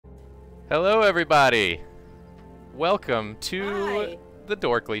Hello, everybody. Welcome to Hi. the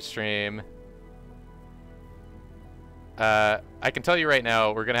Dorkly stream. I can tell you right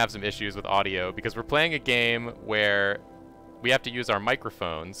now, we're gonna have some issues with audio because we're playing a game where we have to use our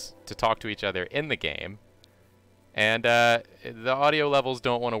microphones to talk to each other in the game, and the audio levels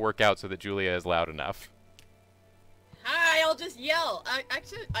don't want to work out so that Julia is loud enough. Hi, I'll just yell.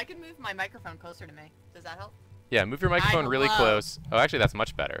 Actually, I can move my microphone closer to me. Does that help? Yeah, move your microphone really hello. close. Oh, actually, that's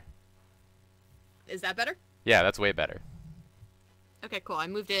much better. Is that better? Yeah, that's way better. Okay, cool. I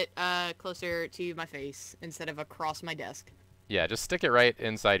moved it closer to my face instead of across my desk. Yeah, just stick it right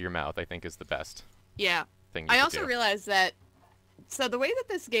inside your mouth, I think is the best Yeah. thing you I could also do. realized that, so the way that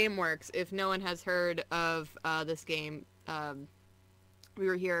this game works, if no one has heard of this game, we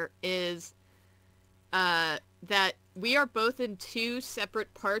were here, is that we are both in two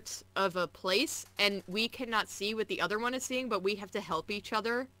separate parts of a place, and we cannot see what the other one is seeing, but we have to help each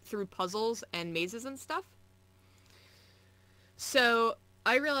other through puzzles and mazes and stuff. So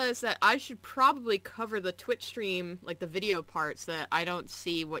I realized that I should probably cover the Twitch stream, like the video parts, so that I don't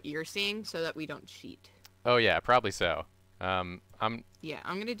see what you're seeing, so that we don't cheat. Oh yeah, probably so. Yeah, I'm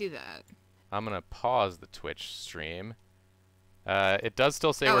gonna do that. I'm gonna pause the Twitch stream. It does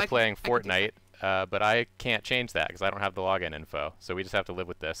still say we're playing I can do Fortnite, but I can't change that because I don't have the login info. So we just have to live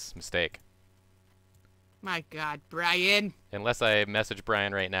with this mistake. My God, Brian. Unless I message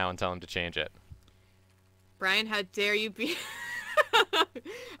Brian right now and tell him to change it. Brian, how dare you be...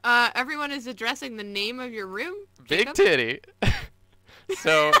 everyone is addressing the name of your room? Big Jacob? titty!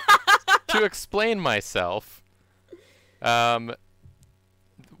 So, to explain myself, we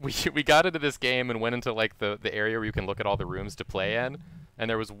got into this game and went into like the area where you can look at all the rooms to play in, and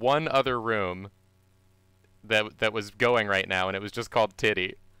there was one other room that was going right now, and it was just called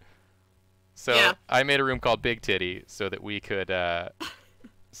Titty. So Yeah. I made a room called Big Titty so that we could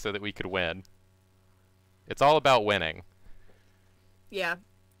win. It's all about winning. Yeah.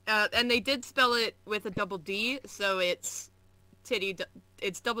 And they did spell it with a double D, so it's titty.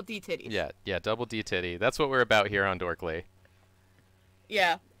 It's double D titties. Yeah, double D Titty. That's what we're about here on Dorkly.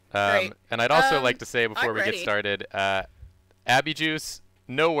 Yeah. Great. And I'd also like to say before I'm we get ready. started, Abby Juice,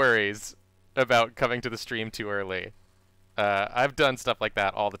 no worries about coming to the stream too early. I've done stuff like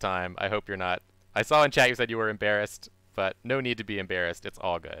that all the time. I hope you're not. I saw in chat you said you were embarrassed, but no need to be embarrassed. It's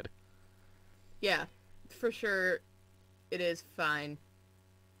all good. Yeah. For sure, it is fine.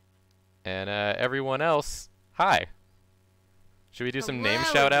 And everyone else, hi. Should we do some name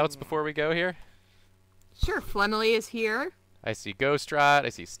Hello. shout-outs before we go here? Sure, Flemily is here. I see Ghost Rot. I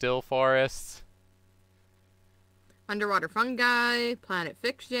see Still Forests. Underwater Fungi, Planet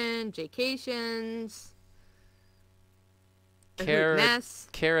Fiction, Jaycations, A Hoot Mess.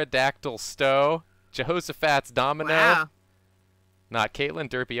 Pterodactyl Stowe. Jehoshaphat's Domino. Wow. Not Caitlin,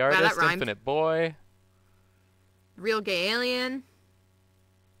 Derpy that Artist, rhymed. Infinite Boy. Real Gay Alien.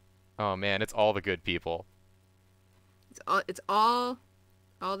 Oh man, it's all the good people. It's all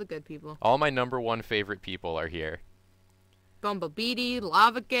the good people. All my #1 favorite people are here. Bumblebee,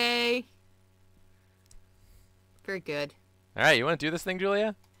 Lava Gay. Very good. All right, you want to do this thing,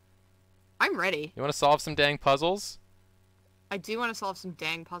 Julia? I'm ready. You want to solve some dang puzzles? I do want to solve some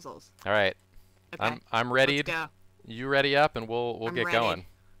dang puzzles. All right, Okay. I'm ready. Let's go. You ready up, and we'll I'm get ready. going.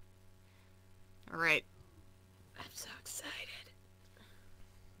 All right. I'm so excited.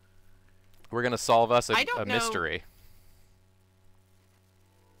 We're gonna solve us I a don't know- mystery.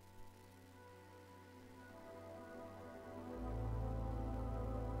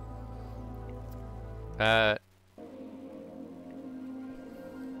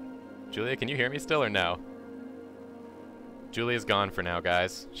 Julia, can you hear me still or no? Julia's gone for now,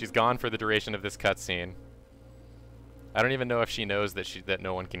 guys. She's gone for the duration of this cutscene. I don't even know if she knows that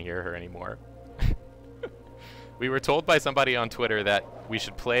no one can hear her anymore. We were told by somebody on Twitter that we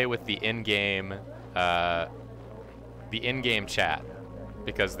should play with the in-game chat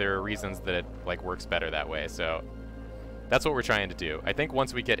because there are reasons that it like works better that way. So that's what we're trying to do. I think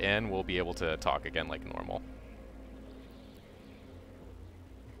once we get in, we'll be able to talk again like normal.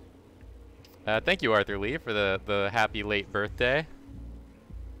 Thank you, Arthur Lee, for the happy late birthday.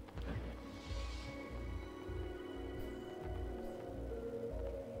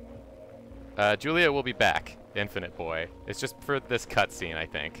 Julia will be back, Infinite Boy. It's just for this cutscene, I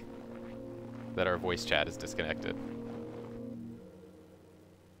think, that our voice chat is disconnected.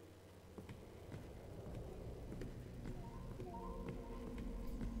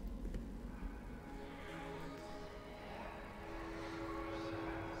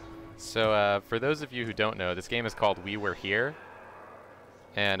 So, for those of you who don't know, this game is called We Were Here.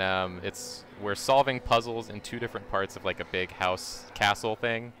 And we're solving puzzles in 2 different parts of like a big house castle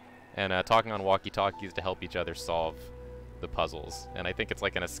thing. and talking on walkie-talkies to help each other solve the puzzles. And I think it's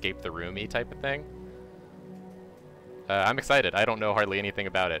like an escape the room-y type of thing. I'm excited. I don't know hardly anything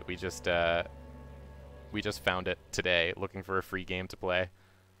about it. We just found it today, looking for a free game to play.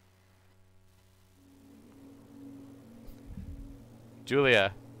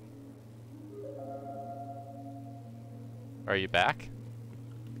 Julia. Are you back?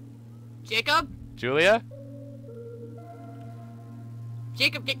 Jacob? Julia?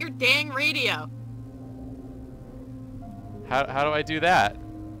 Jacob, get your dang radio. How do I do that?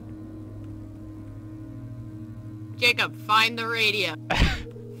 Jacob, find the radio.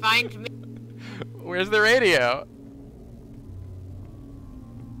 Find me. Where's the radio?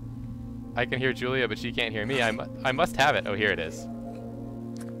 I can hear Julia, but she can't hear me. I must have it. Oh, here it is.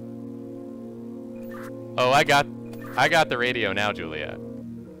 Oh, I got the radio now, Julia.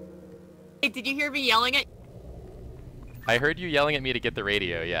 Hey, did you hear me yelling at? I heard you yelling at me to get the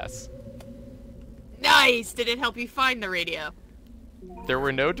radio, yes. Nice! Did it help you find the radio? There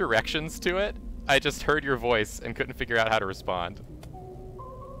were no directions to it. I just heard your voice and couldn't figure out how to respond.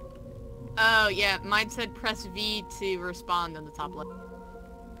 Oh, yeah. Mine said press V to respond on the top left.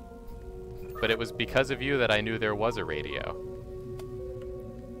 But it was because of you that I knew there was a radio.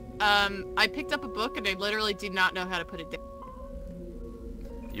 I picked up a book and I literally do not know how to put it down.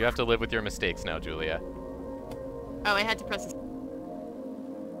 You have to live with your mistakes now, Julia. Oh, I had to press this.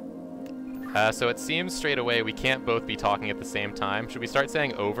 So it seems straight away we can't both be talking at the same time. Should we start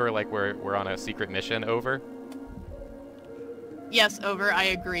saying over like we're on a secret mission? Over? Yes, over. I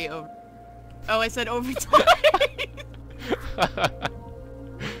agree. Over. Oh, I said overtime.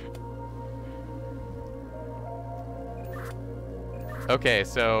 Okay,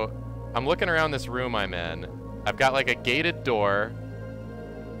 so I'm looking around this room I'm in. I've got like a gated door.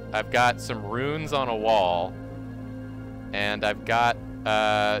 I've got some runes on a wall. And I've got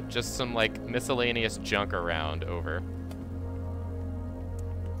just some like miscellaneous junk around. Over.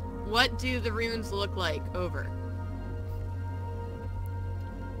 What do the runes look like? Over.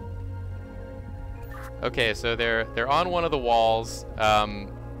 Okay, so they're on one of the walls.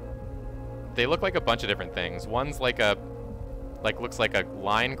 They look like a bunch of different things. One's like looks like a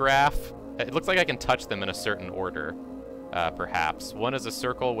line graph. It looks like I can touch them in a certain order, perhaps. One is a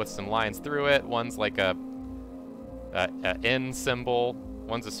circle with some lines through it. One's like a N symbol.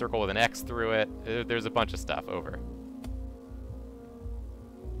 One's a circle with an X through it. There's a bunch of stuff. Over.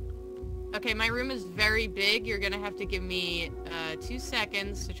 Okay, my room is very big. You're gonna have to give me 2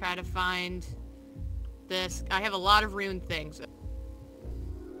 seconds to try to find this. I have a lot of rune things.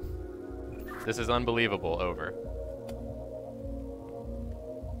 This is unbelievable. Over.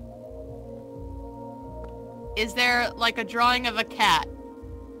 Is there like a drawing of a cat?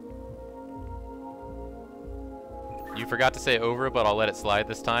 You forgot to say over, but I'll let it slide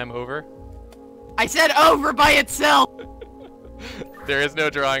this time. Over. I said over by itself! There is no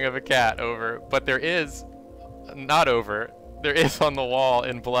drawing of a cat. Over. But there is, not over, there is on the wall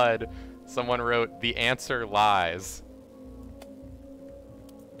in blood, someone wrote, "The answer lies."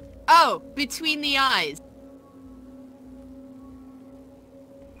 Oh, between the eyes.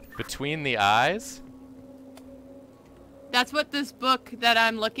 Between the eyes? That's what this book that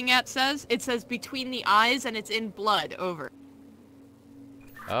I'm looking at says. It says between the eyes and it's in blood. Over.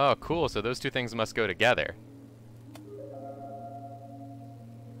 Oh, cool. So those two things must go together.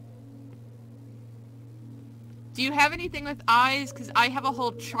 Do you have anything with eyes? Because I have a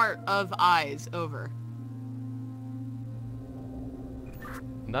whole chart of eyes. Over.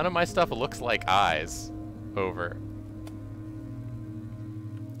 None of my stuff looks like eyes. Over.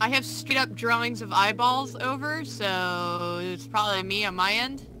 I have straight up drawings of eyeballs. Over, so it's probably me on my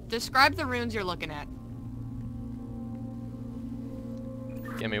end. Describe the runes you're looking at.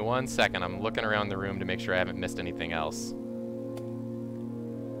 Give me 1 second. I'm looking around the room to make sure I haven't missed anything else.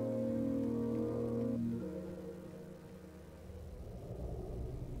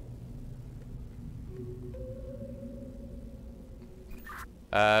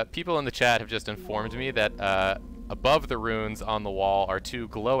 People in the chat have just informed me that above the runes on the wall are 2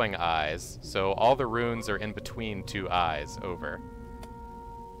 glowing eyes, so all the runes are in between 2 eyes. Over.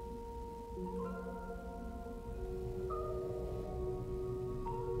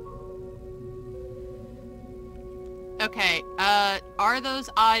 Okay, are those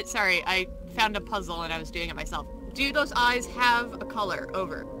eyes... Sorry, I found a puzzle and I was doing it myself. Do those eyes have a color?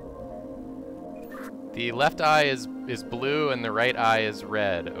 Over. The left eye is blue and the right eye is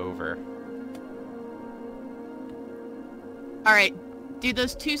red. Over. Alright, do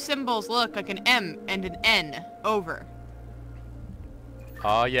those 2 symbols look like an M and an N? Over.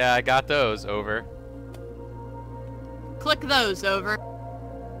 Oh yeah, I got those. Over. Click those. Over.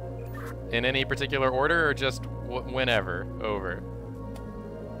 In any particular order, or just whenever? Over.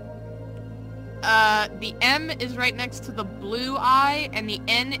 The M is right next to the blue eye, and the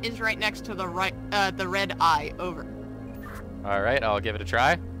N is right next to the red eye. Over. All right, I'll give it a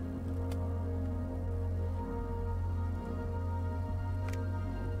try.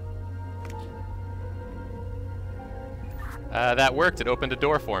 That worked. It opened a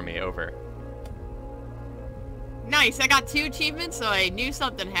door for me. Over. Nice. I got 2 achievements, so I knew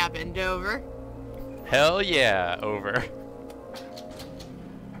something happened. Over. Hell yeah. Over.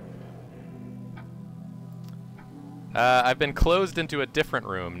 I've been closed into a different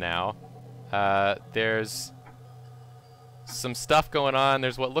room now. There's some stuff going on.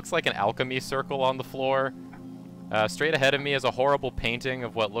 There's what looks like an alchemy circle on the floor. Straight ahead of me is a horrible painting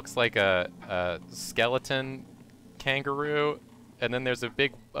of what looks like a skeleton kangaroo, and then there's a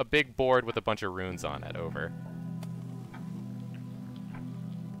big board with a bunch of runes on it. Over.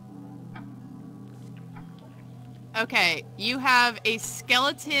 Okay, you have a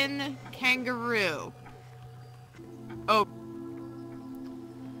skeleton kangaroo. Oh.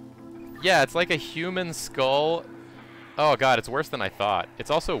 Yeah, it's like a human skull. Oh god, it's worse than I thought.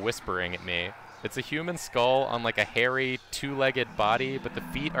 It's also whispering at me. It's a human skull on like a hairy, 2-legged body, but the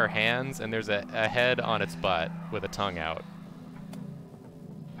feet are hands, and there's a head on its butt with a tongue out.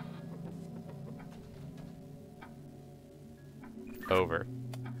 Over.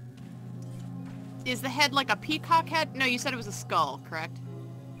 Is the head like a peacock head? No, you said it was a skull, correct?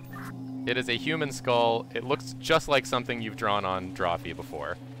 It is a human skull. It looks just like something you've drawn on Drawfee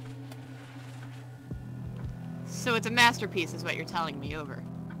before. So it's a masterpiece is what you're telling me. Over.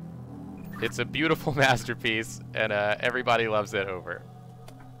 It's a beautiful masterpiece, and everybody loves it. Over.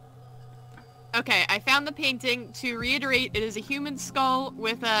 Okay, I found the painting. To reiterate, it is a human skull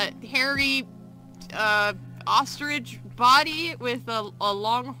with a hairy ostrich body with a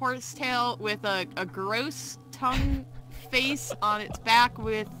long horse tail with a gross tongue face on its back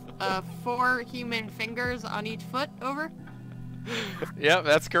with 4 human fingers on each foot. Over. Yep,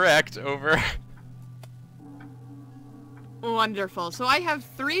 that's correct. Over. Wonderful. So I have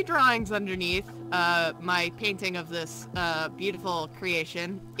 3 drawings underneath my painting of this beautiful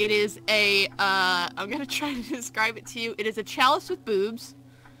creation. It is a, I'm going to try to describe it to you. It is a chalice with boobs,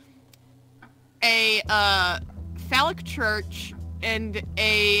 a phallic church, and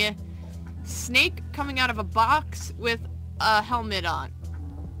a snake coming out of a box with a helmet on.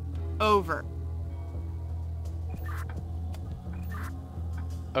 Over.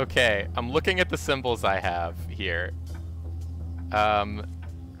 Okay, I'm looking at the symbols I have here. Can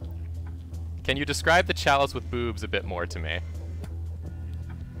you describe the chalice with boobs a bit more to me?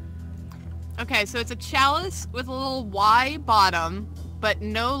 Okay, so it's a chalice with a little Y bottom, but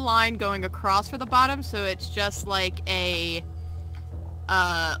no line going across for the bottom, so it's just like a,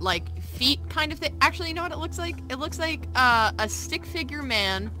 like feet kind of thing. Actually, you know what it looks like? It looks like a stick figure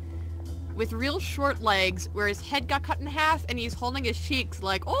man with real short legs where his head got cut in half and he's holding his cheeks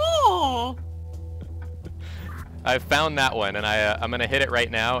like, oh! I found that one, and I'm going to hit it right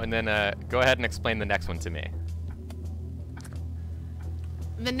now, and then go ahead and explain the next one to me.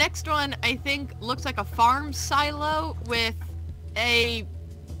 The next one, I think, looks like a farm silo with a,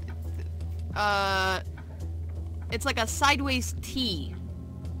 it's like a sideways T.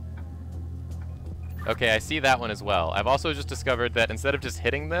 Okay, I see that one as well. I've also just discovered that instead of just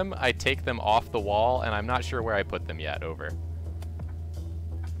hitting them, I take them off the wall, and I'm not sure where I put them yet. Over.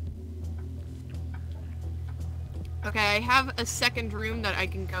 Okay, I have a second room that I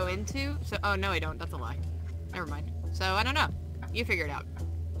can go into. So, oh no, I don't. That's a lie. Never mind. So, I don't know. You figure it out.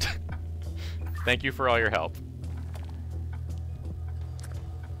 Thank you for all your help.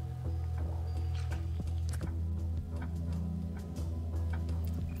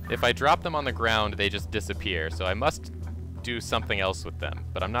 If I drop them on the ground, they just disappear, so I must do something else with them,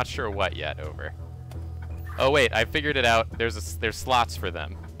 but I'm not sure what yet. Over. Oh wait, I figured it out. There's slots for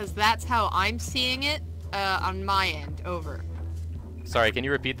them. Because that's how I'm seeing it on my end. Over. Sorry, can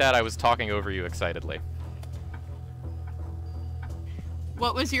you repeat that? I was talking over you excitedly.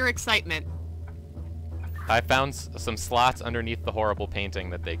 What was your excitement? I found some slots underneath the horrible painting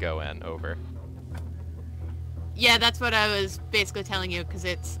that they go in. Over. Yeah, that's what I was basically telling you, because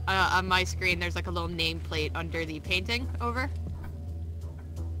it's on my screen, there's like a little nameplate under the painting. Over.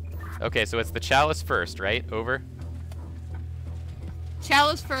 Okay, so it's the chalice first, right? Over.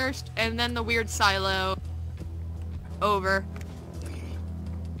 Chalice first, and then the weird silo. Over.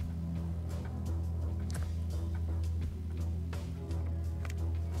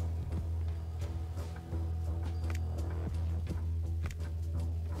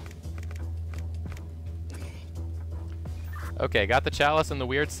 Okay, got the chalice and the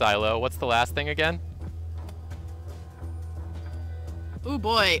weird silo. What's the last thing again? Ooh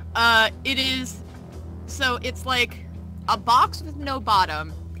boy. It is... So it's like a box with no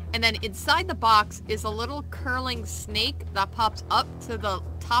bottom, and then inside the box is a little curling snake that pops up to the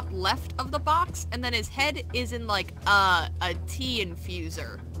top left of the box, and then his head is in like a tea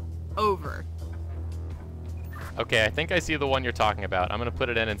infuser over. Okay, I think I see the one you're talking about. I'm gonna put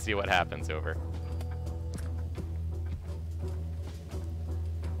it in and see what happens. Over.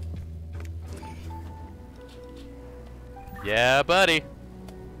 Yeah, buddy.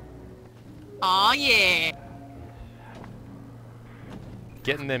 Aw, yeah.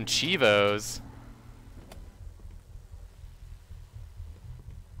 Getting them Chivos.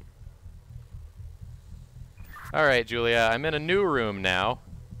 All right, Julia, I'm in a new room now.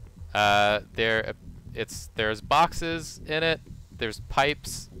 There's boxes in it. There's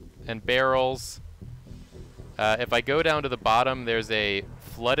pipes and barrels. If I go down to the bottom, there's a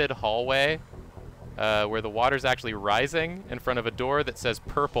flooded hallway where the water's actually rising in front of a door that says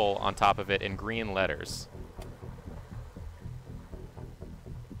purple on top of it in green letters.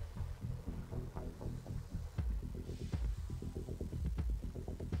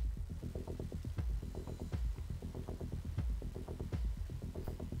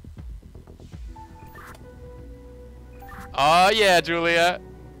 Oh yeah, Julia.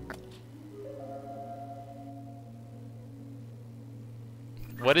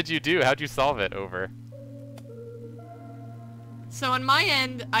 What did you do? How'd you solve it? Over. So on my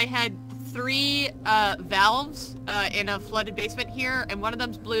end, I had 3 valves in a flooded basement here, and one of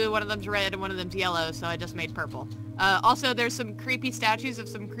them's blue, one of them's red, and one of them's yellow, so I just made purple. Also, there's some creepy statues of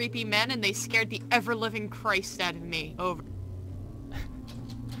some creepy men, and they scared the ever-living Christ out of me. Over.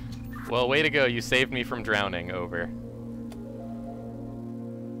 Well, way to go. You saved me from drowning. Over.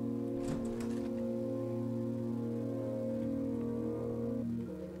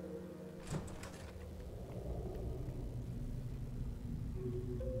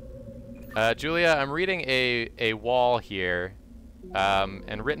 Julia, I'm reading a wall here,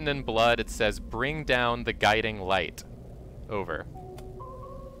 and written in blood it says, "Bring down the guiding light." Over.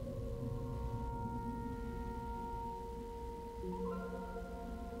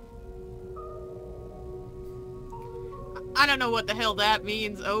 I don't know what the hell that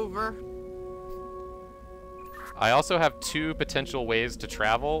means. Over. I also have 2 potential ways to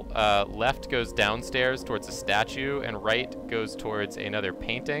travel. Left goes downstairs towards a statue, and right goes towards another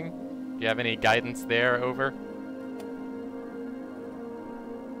painting. Do you have any guidance there? Over.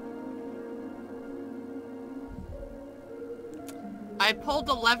 I pulled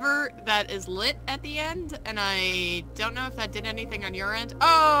a lever that is lit at the end, and I don't know if that did anything on your end.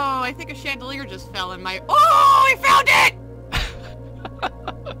 Oh, I think a chandelier just fell in my... Oh, I found it!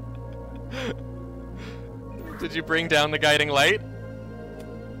 Did you bring down the guiding light?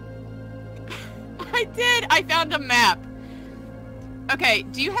 I did! I found a map. Okay,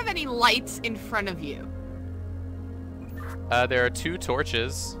 do you have any lights in front of you? There are 2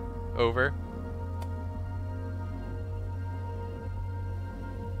 torches. Over.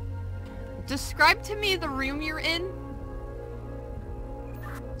 Describe to me the room you're in.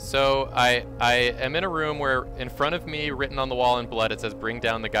 So I am in a room where in front of me, written on the wall in blood, it says "Bring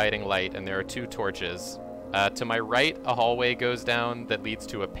down the guiding light," and there are 2 torches. To my right, a hallway goes down that leads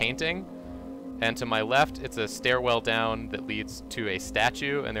to a painting. And to my left, it's a stairwell down that leads to a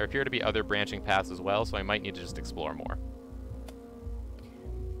statue, and there appear to be other branching paths as well, so I might need to just explore more.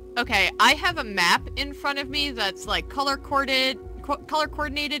 Okay, I have a map in front of me that's like color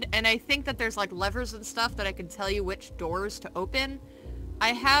coordinated, and I think that there's like levers and stuff that I can tell you which doors to open.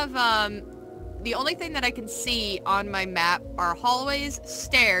 I have, the only thing that I can see on my map are hallways,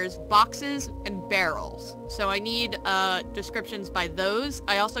 stairs, boxes, and barrels. So I need, descriptions by those.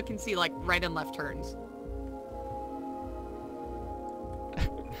 I also can see, like, right and left turns.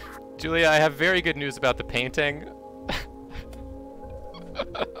 Julia, I have very good news about the painting.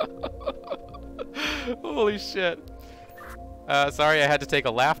 Holy shit. Sorry, I had to take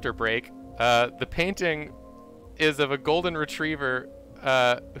a laughter break. The painting is of a golden retriever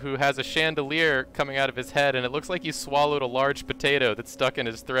who has a chandelier coming out of his head, and it looks like he swallowed a large potato that's stuck in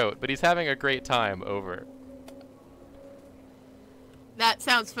his throat, but he's having a great time. Over. That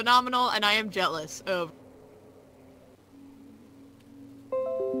sounds phenomenal, and I am jealous. Over.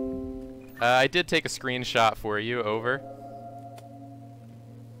 I did take a screenshot for you. Over.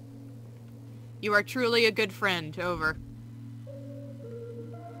 You are truly a good friend. Over.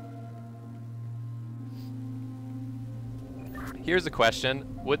 Here's a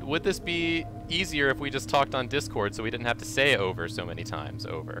question. Would this be easier if we just talked on Discord so we didn't have to say over so many times?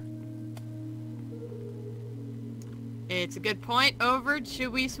 Over. It makes a good point. Over.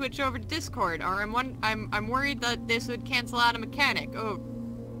 Should we switch over to Discord? Or I'm worried that this would cancel out a mechanic. Oh.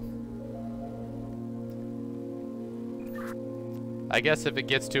 I guess if it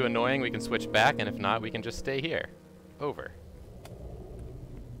gets too annoying, we can switch back, and if not, we can just stay here. Over.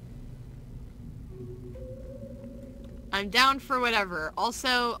 I'm down for whatever.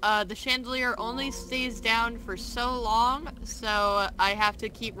 Also, the chandelier only stays down for so long, so I have to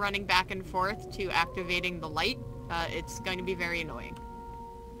keep running back and forth to activating the light. It's going to be very annoying.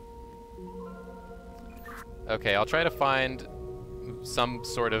 Okay, I'll try to find some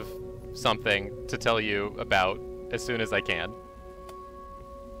sort of something to tell you about as soon as I can.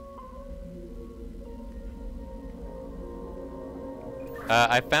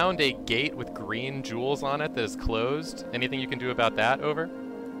 I found a gate with green jewels on it that is closed. Anything you can do about that? Over.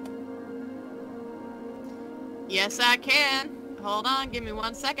 Yes, I can. Hold on, give me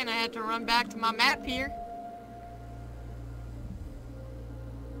 1 second. I had to run back to my map here.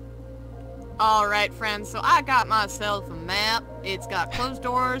 Alright, friends, so I got myself a map. It's got closed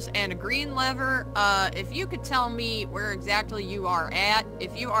doors and a green lever. If you could tell me where exactly you are at,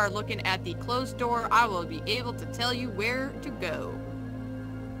 if you are looking at the closed door, I will be able to tell you where to go.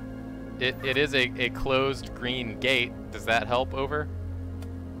 It is a closed green gate. Does that help? Over?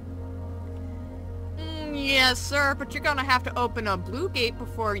 Yes, sir, but you're gonna have to open a blue gate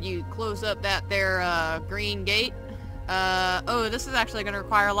before you close up that there, green gate. Oh, this is actually gonna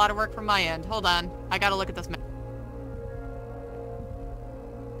require a lot of work from my end. Hold on. I gotta look at this map.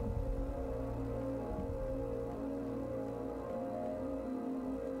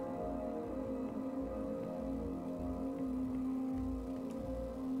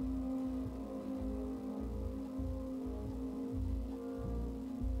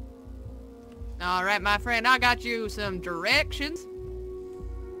 Alright, my friend, I got you some directions.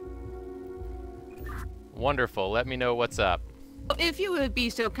 Wonderful. Let me know what's up. If you would be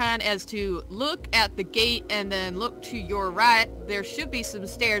so kind as to look at the gate and then look to your right, there should be some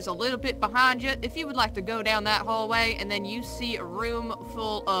stairs a little bit behind you. If you would like to go down that hallway and then you see a room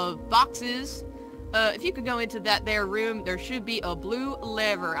full of boxes, if you could go into that there room, there should be a blue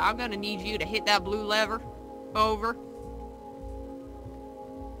lever. I'm gonna need you to hit that blue lever. Over.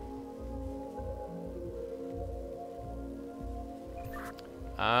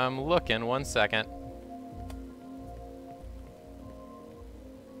 I'm looking. 1 second.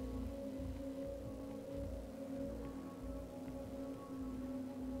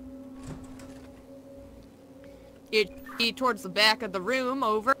 It'd be towards the back of the room.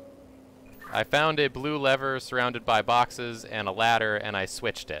 Over. I found a blue lever surrounded by boxes and a ladder, and I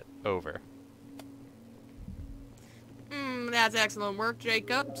switched it. Over. That's excellent work,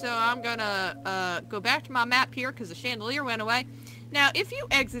 Jacob. So I'm gonna go back to my map here because the chandelier went away. Now, if you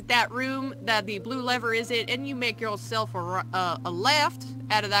exit that room that the blue lever is in, and you make yourself a left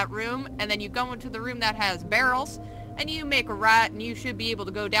out of that room, and then you go into the room that has barrels, and you make a right, and you should be able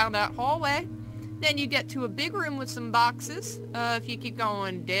to go down that hallway. Then you get to a big room with some boxes. If you keep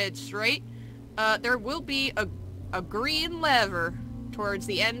going dead straight, there will be a green lever towards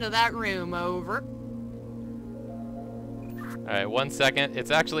the end of that room. Over. Alright, 1 second.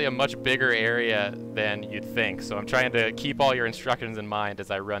 It's actually a much bigger area than you'd think, so I'm trying to keep all your instructions in mind as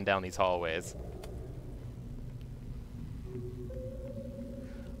I run down these hallways.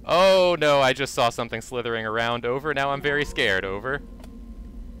 Oh no, I just saw something slithering around. Over. Now I'm very scared. Over.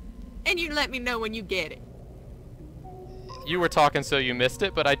 And you let me know when you get it. You were talking so you missed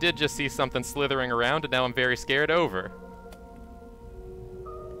it, but I did just see something slithering around, and now I'm very scared. Over.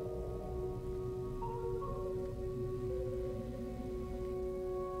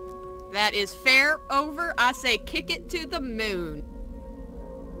 That is fair. Over. I say kick it to the moon.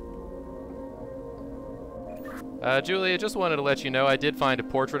 Julia, just wanted to let you know I did find a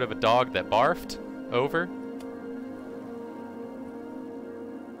portrait of a dog that barfed. Over.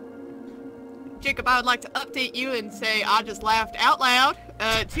 Jacob, I would like to update you and say I just laughed out loud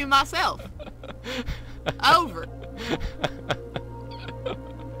to myself. Over.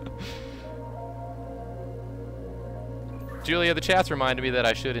 Julia, the chat's reminded me that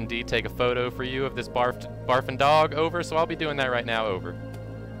I should indeed take a photo for you of this barfing dog. Over, so I'll be doing that right now. Over.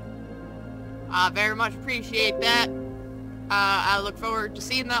 I very much appreciate that. I look forward to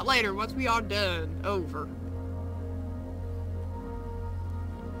seeing that later once we are done. Over.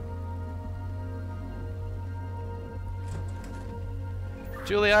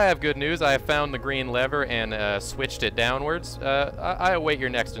 Julia, I have good news. I have found the green lever and switched it downwards. I await your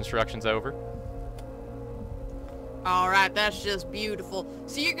next instructions. Over. Alright, that's just beautiful.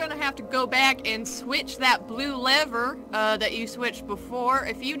 So you're gonna have to go back and switch that blue lever that you switched before.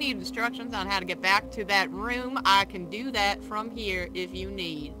 If you need instructions on how to get back to that room, I can do that from here if you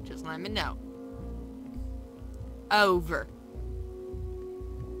need. Just let me know. Over.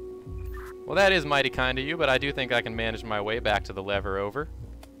 Well, that is mighty kind of you, but I do think I can manage my way back to the lever over.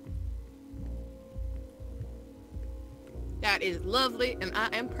 That is lovely, and I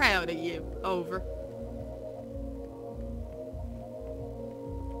am proud of you. Over.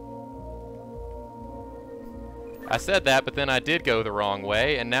 I said that, but then I did go the wrong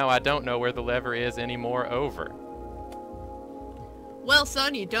way, and now I don't know where the lever is anymore. Over. Well,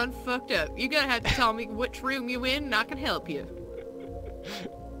 son, you done fucked up. You're gonna have to tell me which room you in, and I can help you.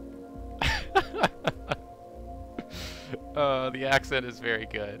 The accent is very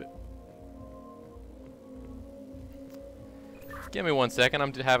good. Give me 1 second.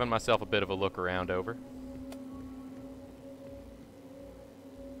 I'm having myself a bit of a look around. Over.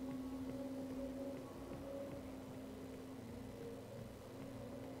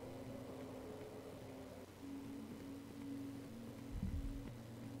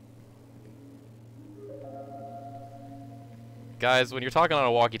 Guys, when you're talking on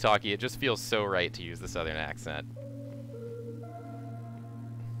a walkie-talkie, it just feels so right to use the southern accent.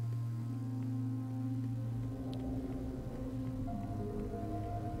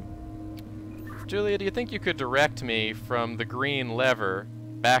 Julia, do you think you could direct me from the green lever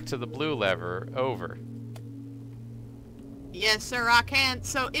back to the blue lever? Over. Yes, sir, I can.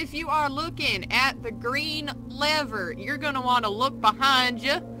 So if you are looking at the green lever, you're going to want to look behind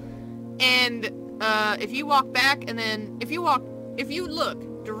you. And if you walk back and then if you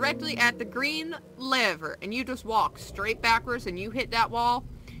look directly at the green lever and you just walk straight backwards and you hit that wall,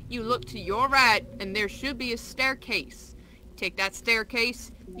 you look to your right and there should be a staircase. Take that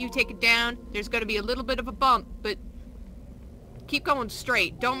staircase, you take it down, there's going to be a little bit of a bump, but keep going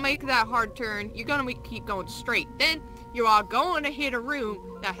straight. Don't make that hard turn. You're going to keep going straight. Then you are going to hit a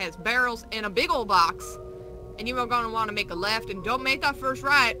room that has barrels and a big old box, and you are going to want to make a left, and don't make that first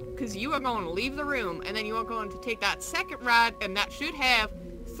right, because you are going to leave the room, and then you are going to take that second right, and that should have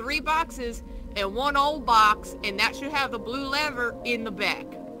 3 boxes and 1 old box, and that should have the blue lever in the back.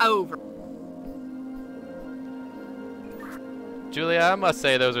 Over. Julia, I must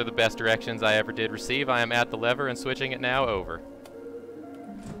say those are the best directions I ever did receive. I am at the lever and switching it now. Over.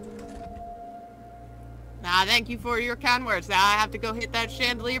 Nah, thank you for your kind words. Now I have to go hit that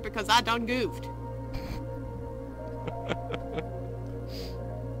chandelier because I done goofed.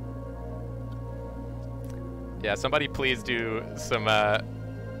 Yeah, somebody please do some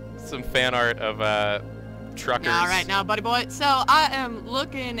fan art of truckers. All right, now, buddy boy. So I am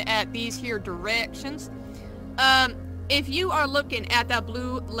looking at these here directions. If you are looking at that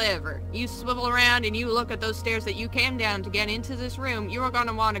blue lever, you swivel around and you look at those stairs that you came down to get into this room, you are going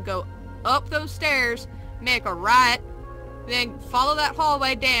to want to go up those stairs, make a right, then follow that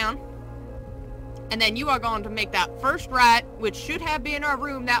hallway down, and then you are going to make that first right, which should have been our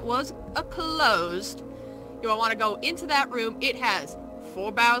room that was closed. You will want to go into that room. It has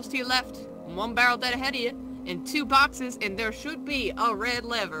 4 barrels to your left, 1 barrel dead ahead of you, and 2 boxes, and there should be a red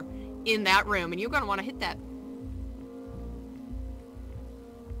lever in that room, and you're going to want to hit that.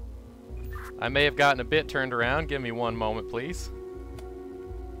 I may have gotten a bit turned around. Give me 1 moment, please.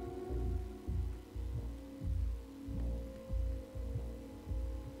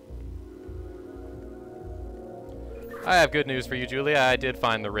 I have good news for you, Julia. I did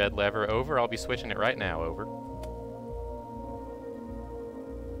find the red lever. Over. I'll be switching it right now. Over.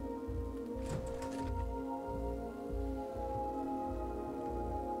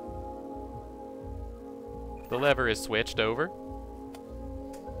 The lever is switched. Over.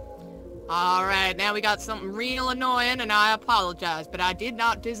 Alright, now we got something real annoying, and I apologize, but I did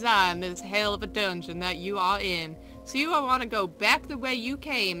not design this hell of a dungeon that you are in. So you want to go back the way you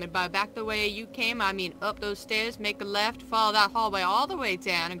came, and by back the way you came, I mean up those stairs, make a left, follow that hallway all the way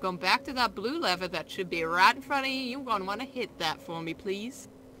down, and go back to that blue lever that should be right in front of you. You're going to want to hit that for me, please.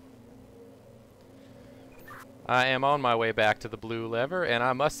 I am on my way back to the blue lever, and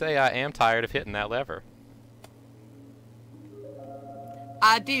I must say I am tired of hitting that lever.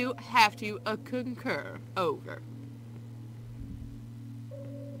 I do have to concur. Over.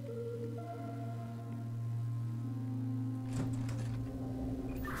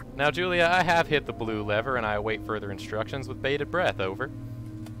 Now, Julia, I have hit the blue lever, and I await further instructions with bated breath. Over.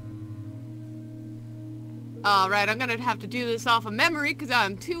 Alright, I'm gonna have to do this off of memory because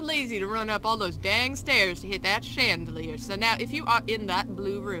I'm too lazy to run up all those dang stairs to hit that chandelier. So now, if you are in that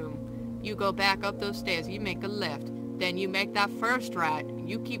blue room, you go back up those stairs, you make a left. Then you make that first right,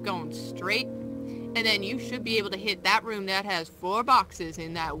 you keep going straight, And then you should be able to hit that room that has 4 boxes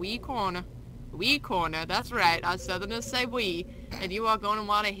in that wee corner. Wee corner, that's right. Our southerners say wee. And you are going to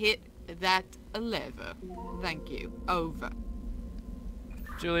want to hit that lever. Thank you. Over.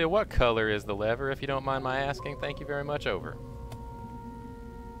 Julia, what color is the lever, if you don't mind my asking? Thank you very much. Over.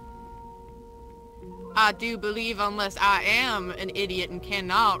 I do believe, unless I am an idiot and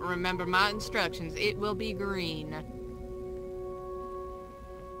cannot remember my instructions, it will be green.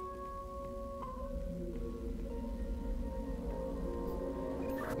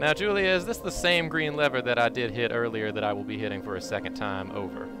 Now, Julia, is this the same green lever that I did hit earlier that I will be hitting for a second time?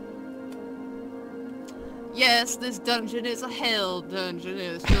 Over. Yes, this dungeon is a hell dungeon. It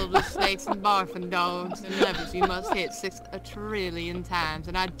is filled with snakes and barfing dogs and levers you must hit 6 trillion times.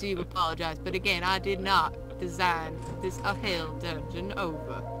 And I do apologize, but again, I did not design this a hell dungeon.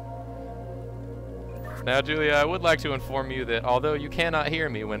 Over. Now, Julia, I would like to inform you that although you cannot hear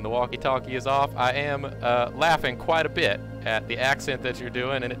me when the walkie-talkie is off, I am laughing quite a bit at the accent that you're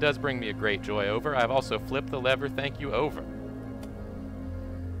doing, and it does bring me a great joy. Over. I've also flipped the lever. Thank you. Over.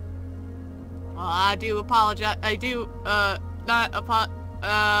 Well, I do apologize. I do, I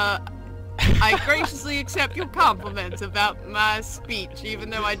graciously accept your compliments about my speech, even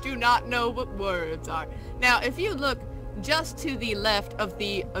though I do not know what words are. Now, if you look just to the left of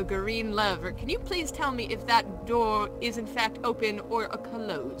the green lever, can you please tell me if that door is in fact open or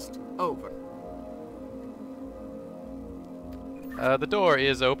closed? Over. The door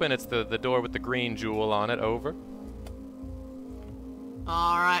is open. It's the door with the green jewel on it. Over.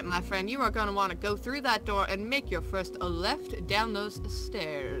 Alright, my friend, you are going to want to go through that door and make your first left down those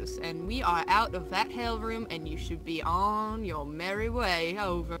stairs. And we are out of that hell room, and you should be on your merry way.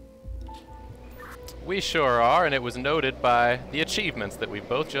 Over. We sure are, and it was noted by the achievements that we've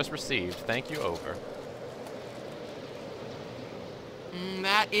both just received. Thank you. Over.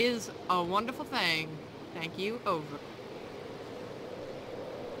 That is a wonderful thing. Thank you. Over.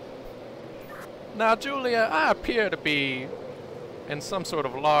 Now, Julia, I appear to be in some sort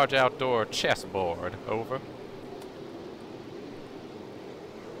of large outdoor chessboard. Over.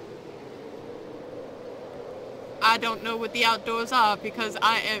 I don't know what the outdoors are because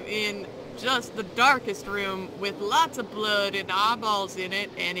I am in just the darkest room with lots of blood and eyeballs in it,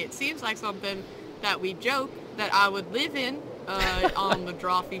 and it seems like something that we joke that I would live in on the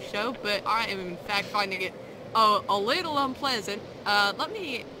Drawfee show, but I am in fact finding it a little unpleasant. Let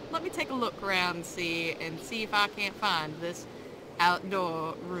me take a look around and see if I can't find this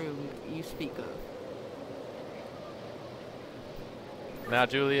outdoor room you speak of. Now,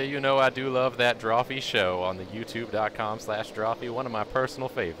 Julia, you know I do love that Drawfee show on the youtube.com/Drawfee, one of my personal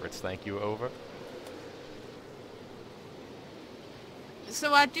favorites. Thank you. Over.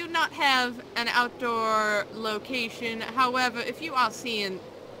 So I do not have an outdoor location. However, if you are seeing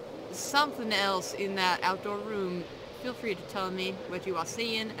something else in that outdoor room, feel free to tell me what you are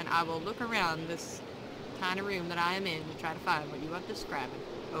seeing, and I will look around this tiny room that I am in to try to find what you are describing.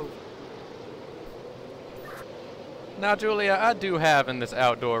 Over. Now, Julia, I do have in this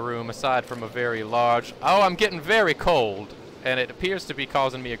outdoor room, aside from a very large... Oh, I'm getting very cold, and it appears to be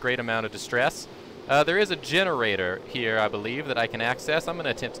causing me a great amount of distress. There is a generator here, I believe, that I can access. I'm going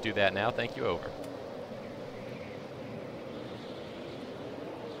to attempt to do that now. Thank you. Over.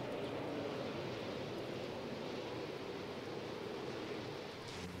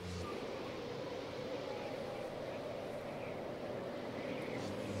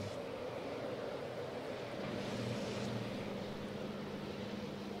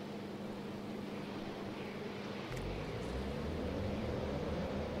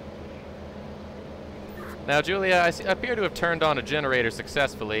 Now, Julia, I appear to have turned on a generator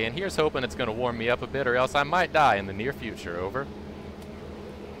successfully, and here's hoping it's going to warm me up a bit, or else I might die in the near future. Over.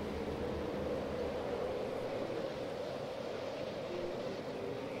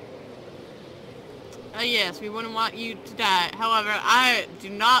 Yes, we wouldn't want you to die. However, I do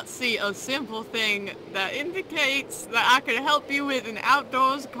not see a simple thing that indicates that I could help you with an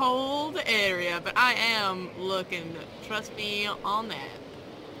outdoors cold area, but I am looking, trust me on that.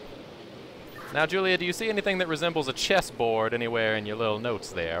 Now, Julia, do you see anything that resembles a chessboard anywhere in your little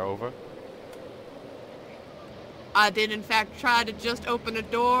notes there? Over. I did, in fact, try to just open a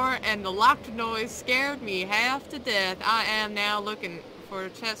door, and the locked noise scared me half to death. I am now looking for a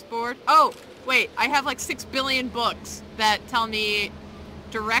chessboard. Oh, wait, I have like 6 billion books that tell me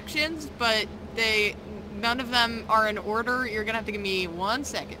directions, but none of them are in order. You're gonna have to give me 1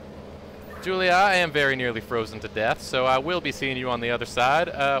 second. Julia, I am very nearly frozen to death, so I will be seeing you on the other side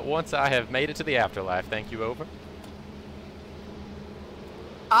once I have made it to the afterlife. Thank you. Over.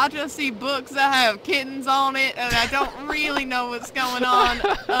 I just see books that have kittens on it, and I don't really know what's going on.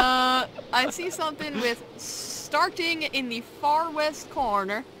 I see something with starting in the far west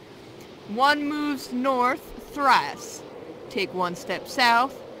corner. One moves north thrice. Take 1 step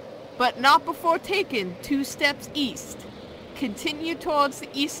south, but not before taking 2 steps east. Continue towards the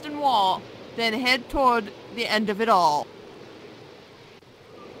eastern wall, then head toward the end of it all.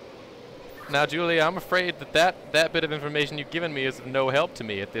 Now, Julia, I'm afraid that bit of information you've given me is of no help to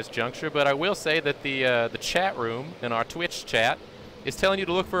me at this juncture, but I will say that the chat room in our Twitch chat is telling you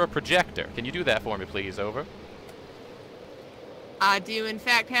to look for a projector. Can you do that for me, please? Over. I do, in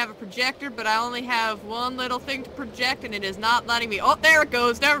fact, have a projector, but I only have one little thing to project, and it is not letting me... Oh, there it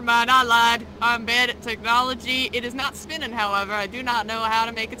goes. Never mind, I lied. I'm bad at technology. It is not spinning, however. I do not know how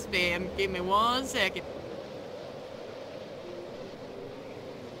to make it spin. Give me 1 second.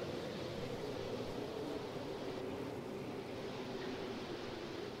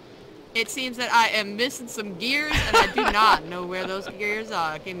 It seems that I am missing some gears, and I do not know where those gears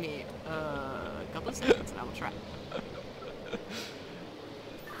are. Give me a couple of seconds, and I will try.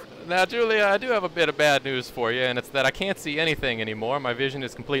 Now, Julia, I do have a bit of bad news for you, and it's that I can't see anything anymore. My vision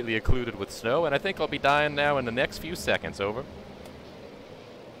is completely occluded with snow, and I think I'll be dying now in the next few seconds. Over.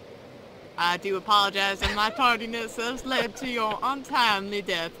 I do apologize, and my tardiness has led to your untimely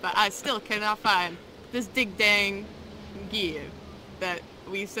death, but I still cannot find this dig-dang gear that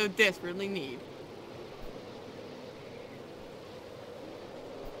we so desperately need.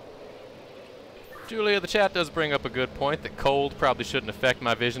 Julia, the chat does bring up a good point that cold probably shouldn't affect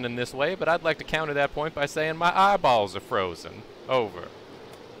my vision in this way, but I'd like to counter that point by saying my eyeballs are frozen. Over.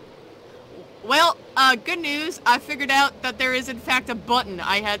 Well, good news. I figured out that there is in fact a button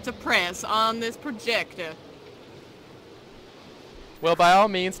I had to press on this projector. Well, by all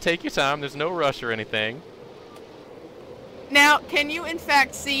means, take your time. There's no rush or anything. Now, can you in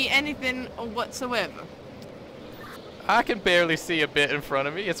fact see anything whatsoever? I can barely see a bit in front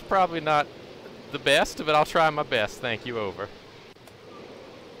of me. It's probably not the best, but I'll try my best. Thank you. Over.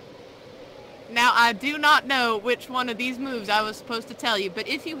 Now, I do not know which one of these moves I was supposed to tell you, but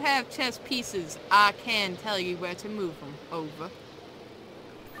if you have chess pieces, I can tell you where to move them. Over.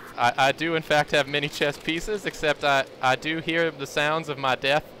 I do, in fact, have many chess pieces, except I do hear the sounds of my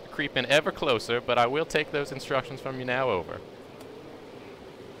death creeping ever closer, but I will take those instructions from you now. Over.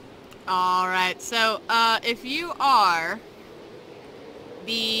 Alright, so, if you are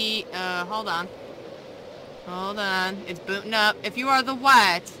the, hold on, it's booting up. If you are the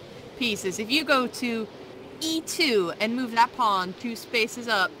white pieces, if you go to E2 and move that pawn 2 spaces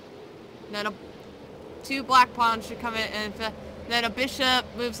up, then 2 black pawns should come in, and then a bishop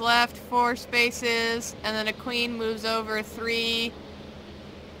moves left 4 spaces, and then a queen moves over 3,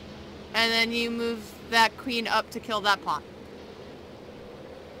 and then you move that queen up to kill that pawn.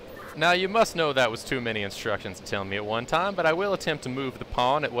 Now, you must know that was too many instructions to tell me at one time, but I will attempt to move the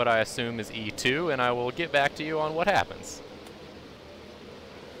pawn at what I assume is E2, and I will get back to you on what happens.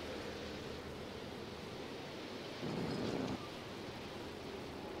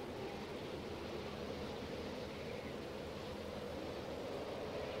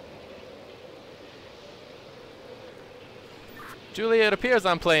 Julia, it appears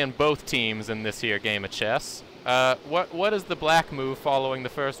I'm playing both teams in this here game of chess. What is the black move following the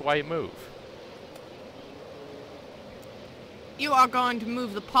first white move? You are going to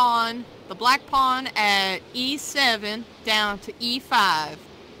move the pawn, the black pawn, at E7 down to E5.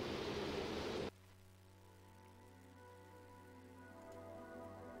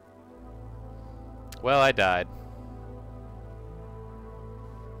 Well, I died.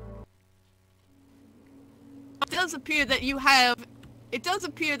 It does appear that you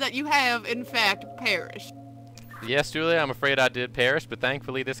have, in fact, perished. Yes, Julia, I'm afraid I did perish, but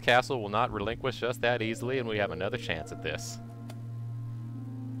thankfully this castle will not relinquish us that easily, and we have another chance at this.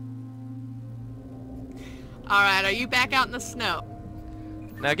 Alright, are you back out in the snow?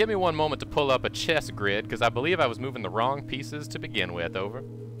 Now give me one moment to pull up a chess grid, because I believe I was moving the wrong pieces to begin with. Over.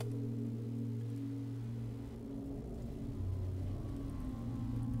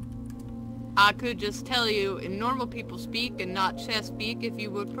 I could just tell you in normal people speak and not chess speak if you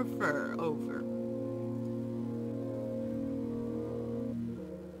would prefer. Over.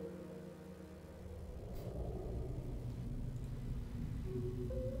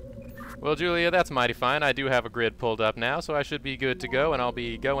 Well, Julia, that's mighty fine. I do have a grid pulled up now, so I should be good to go, and I'll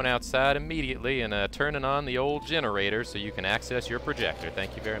be going outside immediately and turning on the old generator so you can access your projector.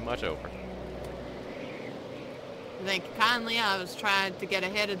 Thank you very much. Over. Thank you kindly. I was trying to get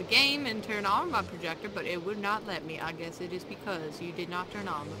ahead of the game and turn on my projector, but it would not let me. I guess it is because you did not turn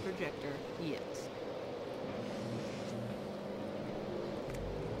on the projector yet.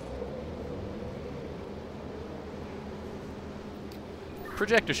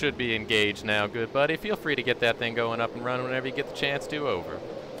 projector should be engaged now, good buddy. Feel free to get that thing going up and running whenever you get the chance to. Over.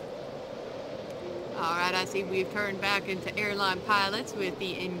 Alright, I see we've turned back into airline pilots with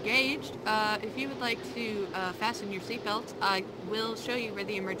the engaged. If you would like to fasten your seatbelts, I will show you where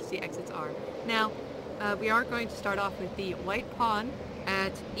the emergency exits are. Now, we are going to start off with the white pawn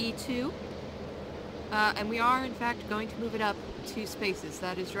at E2. And we are, in fact, going to move it up 2 spaces.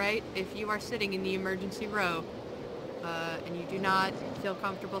 That is right. If you are sitting in the emergency row, and you do not feel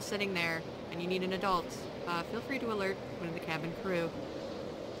comfortable sitting there, and you need an adult, feel free to alert one of the cabin crew.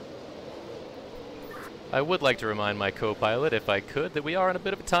 I would like to remind my co-pilot, if I could, that we are on a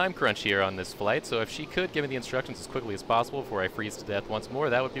bit of a time crunch here on this flight, so if she could give me the instructions as quickly as possible before I freeze to death once more,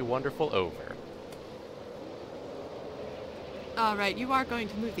 that would be wonderful. Over. Alright, you are going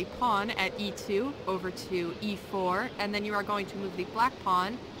to move the pawn at E2 over to E4, and then you are going to move the black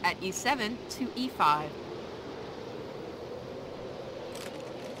pawn at E7 to E5.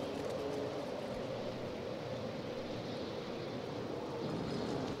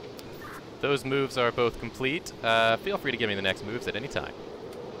 Those moves are both complete. Feel free to give me the next moves at any time.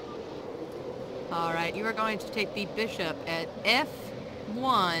 Alright, you are going to take the bishop at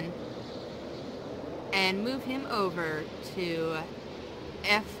F1 and move him over to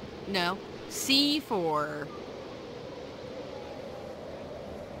C4.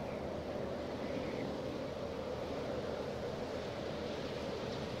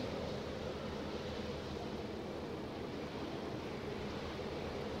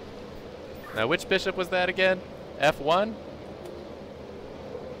 Now, which bishop was that again? F1?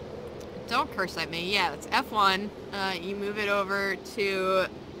 Don't curse at me. Yeah, it's F1. You move it over to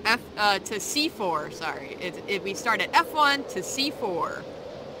to C4. Sorry, we start at F1 to C4.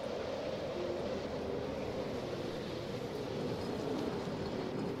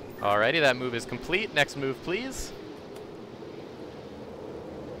 Alrighty, that move is complete. Next move, please.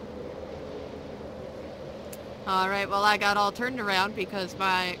 Alright, well, I got all turned around because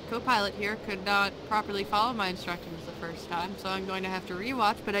my co-pilot here could not properly follow my instructions the first time, so I'm going to have to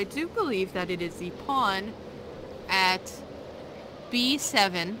rewatch, but I do believe that it is the pawn at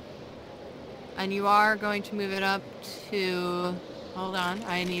B7, and you are going to move it up to... Hold on,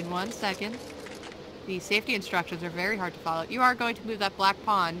 I need 1 second. The safety instructions are very hard to follow. You are going to move that black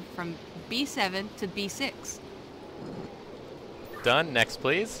pawn from B7 to B6. Done. Next,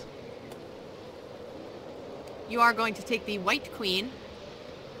 please. You are going to take the white queen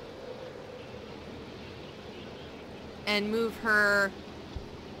and move her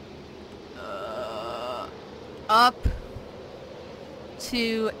up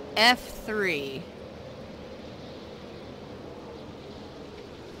to F3.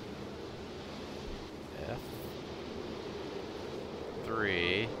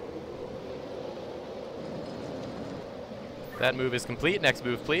 F3. That move is complete. Next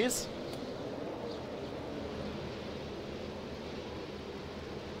move, please.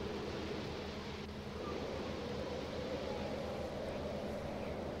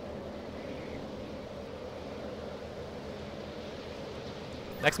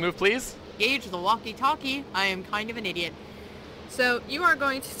 Next move, please. Gauge the walkie-talkie. I am kind of an idiot. So you are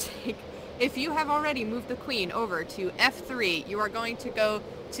going to take, if you have already moved the queen over to F3, you are going to go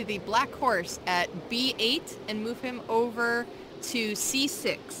to the black horse at B8 and move him over to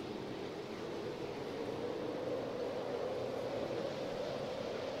C6.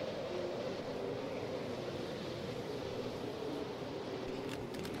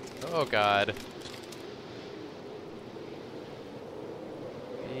 Oh, God.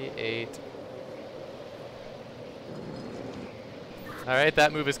 B8. Alright,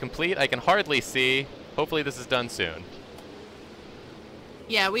 that move is complete. I can hardly see. Hopefully this is done soon.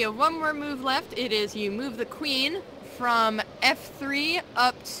 Yeah, we have one more move left. It is you move the queen from F3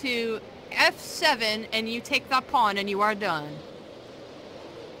 up to F7 and you take that pawn and you are done.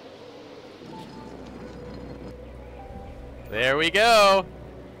 There we go.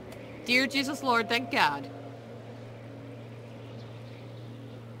 Dear Jesus Lord, thank God.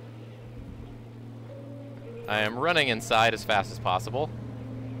 I am running inside as fast as possible.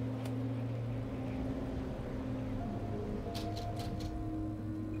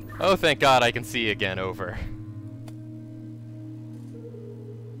 Oh, thank God I can see again. Over.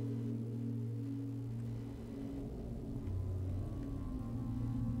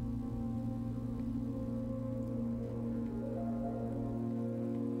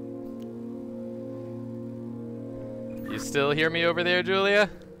 You still hear me over there, Julia?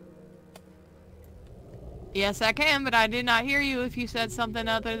 Yes, I can, but I did not hear you if you said something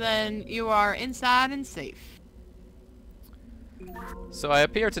other than you are inside and safe. So I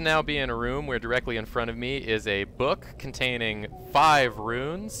appear to now be in a room where directly in front of me is a book containing 5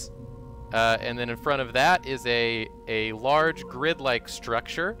 runes. And then in front of that is a large grid-like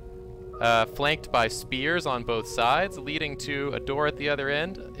structure flanked by spears on both sides, leading to a door at the other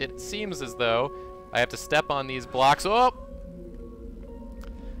end. It seems as though I have to step on these blocks. Oh!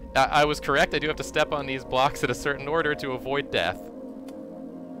 I was correct. I do have to step on these blocks in a certain order to avoid death.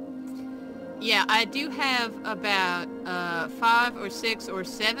 Yeah, I do have about 5 or 6 or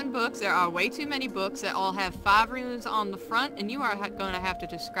 7 books. There are way too many books that all have 5 runes on the front, and you are going to have to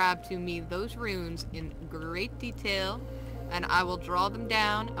describe to me those runes in great detail, and I will draw them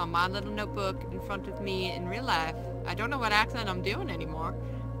down on my little notebook in front of me in real life. I don't know what accent I'm doing anymore.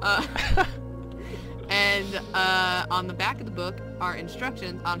 And on the back of the book are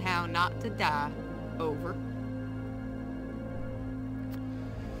instructions on how not to die. Over.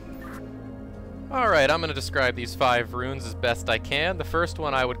 Alright, I'm going to describe these 5 runes as best I can. The first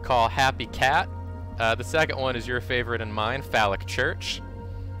one I would call Happy Cat. The second one is your favorite and mine, Phallic Church.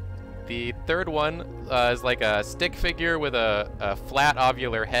 The third one is like a stick figure with a flat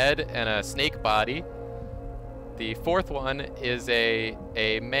ovular head and a snake body. The fourth one is a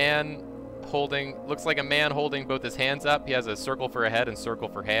man holding, looks like a man holding both his hands up. He has a circle for a head and circle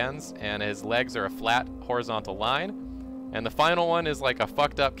for hands, and his legs are a flat horizontal line. And the final one is like a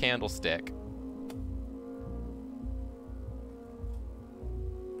fucked up candlestick.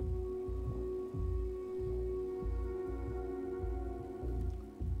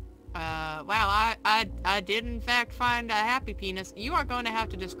 Wow, I did in fact find a happy penis. You are going to have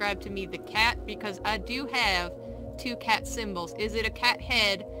to describe to me the cat, because I do have 2 cat symbols. Is it a cat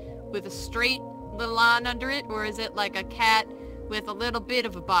head with a straight little line under it, or is it like a cat with a little bit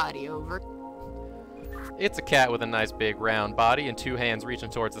of a body over? It's a cat with a nice big round body and 2 hands reaching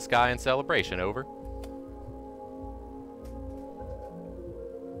towards the sky in celebration. Over.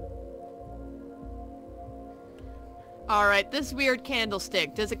 Alright, this weird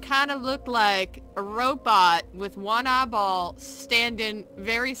candlestick, does it kind of look like a robot with one eyeball standing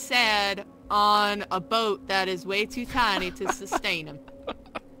very sad on a boat that is way too tiny to sustain him?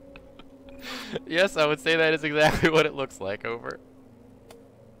 Yes, I would say that is exactly what it looks like. Over.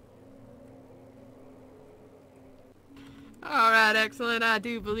 Alright, excellent. I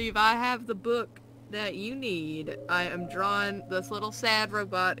do believe I have the book that you need. I am drawing this little sad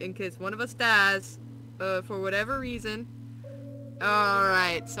robot in case one of us dies. For whatever reason.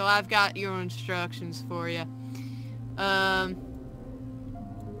 Alright, so I've got your instructions for you. Are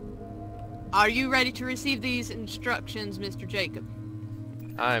you ready to receive these instructions, Mr. Jacob?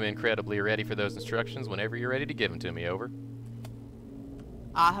 I'm incredibly ready for those instructions whenever you're ready to give them to me. Over.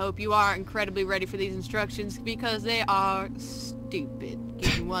 I hope you are incredibly ready for these instructions, because they are stupid.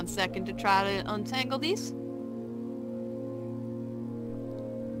 Give me 1 second to try to untangle these.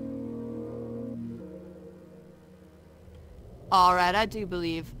 Alright, I do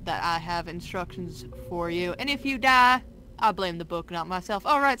believe that I have instructions for you, and if you die, I blame the book, not myself.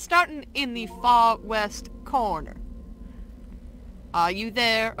 Alright, starting in the far west corner. Are you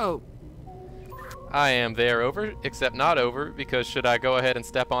there? Oh. I am there. Over, except not over, because should I go ahead and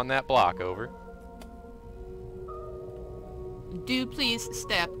step on that block? Over. Do please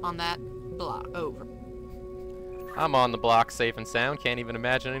step on that block. Over. I'm on the block safe and sound. Can't even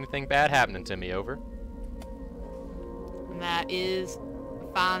imagine anything bad happening to me. Over. That is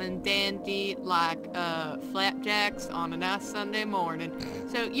fine and dandy, like flapjacks on a nice Sunday morning.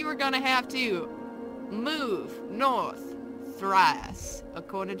 So you are going to have to move north thrice,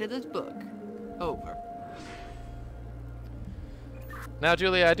 according to this book. Over. Now,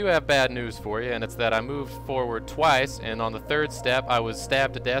 Julia, I do have bad news for you, and it's that I moved forward twice, and on the 3rd step, I was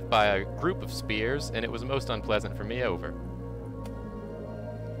stabbed to death by a group of spears, and it was most unpleasant for me. Over.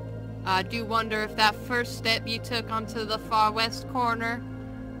 I do wonder if that first step you took onto the far west corner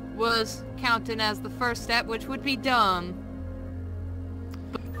was counted as the first step, which would be dumb.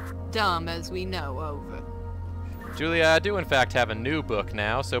 But dumb as we know. Over. Julia, I do in fact have a new book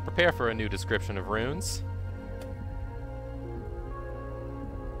now, so prepare for a new description of runes.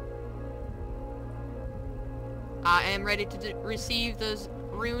 I am ready to receive those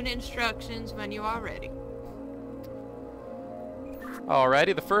rune instructions when you are ready.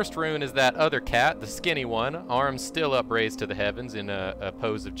 Alrighty, the first rune is that other cat, the skinny one, arms still upraised to the heavens in a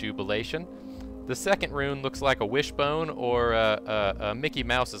pose of jubilation. The second rune looks like a wishbone or a Mickey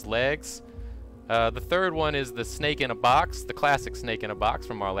Mouse's legs. The third one is the snake in a box, the classic snake in a box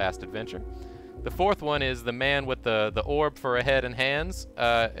from our last adventure. The fourth one is the man with the orb for a head and hands,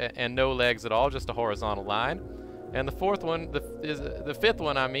 and no legs at all, just a horizontal line. And the fourth one, the fifth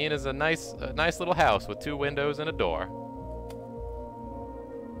one, I mean, is a nice little house with 2 windows and a door.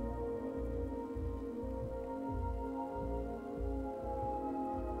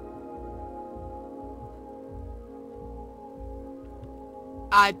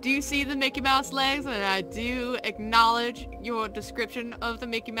 I do see the Mickey Mouse legs, and I do acknowledge your description of the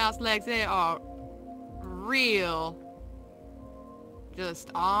Mickey Mouse legs. They are real.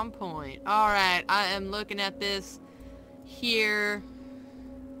 Just on point. Alright, I am looking at this here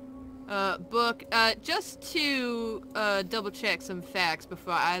book. Just to double check some facts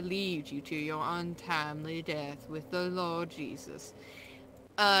before I lead you to your untimely death with the Lord Jesus.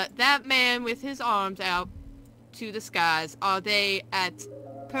 That man with his arms out to the skies, are they at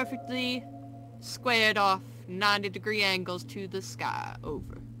perfectly squared off 90-degree angles to the sky?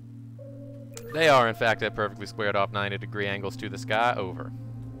 Over. They are, in fact, at perfectly squared off 90-degree angles to the sky. Over.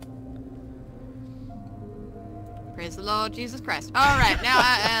 Praise the Lord Jesus Christ. Alright, now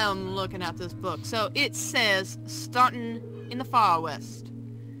I am looking at this book. So it says, starting in the far west,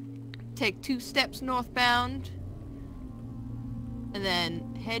 take 2 steps northbound, and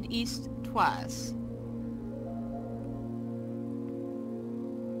then head east twice.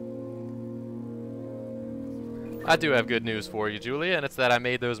 I do have good news for you, Julia, and it's that I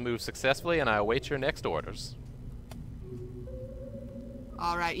made those moves successfully, and I await your next orders.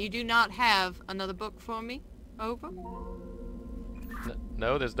 Alright, you do not have another book for me? Over?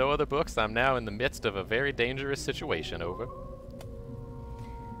 No, there's no other books. I'm now in the midst of a very dangerous situation. Over.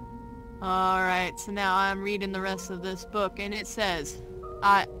 Alright, so now I'm reading the rest of this book, and it says,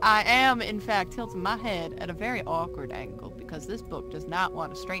 I am, in fact, tilting my head at a very awkward angle, because this book does not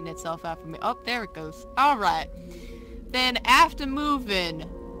want to straighten itself out for me. Oh, there it goes. Alright. Then, after moving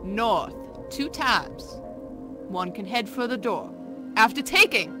north 2 times, one can head for the door. After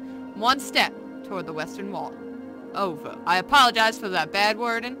taking 1 step toward the western wall. Over. I apologize for that bad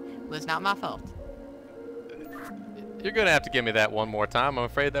wording. It was not my fault. You're gonna have to give me that one more time. I'm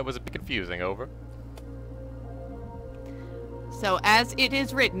afraid that was a bit confusing. Over. So as it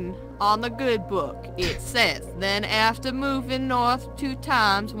is written on the good book, it says, then after moving north 2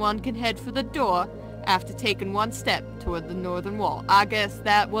 times, one can head for the door after taking 1 step toward the northern wall. I guess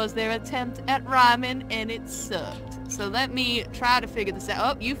that was their attempt at rhyming, and it sucked. So let me try to figure this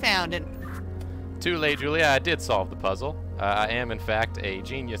out. Oh, you found it. Too late, Julia. I did solve the puzzle. I am, in fact, a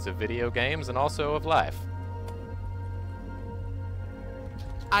genius of video games and also of life.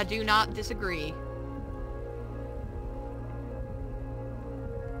 I do not disagree.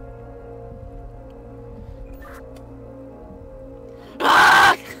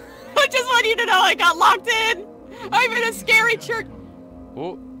 Ah! I just want you to know I got locked in! I'm in a scary church!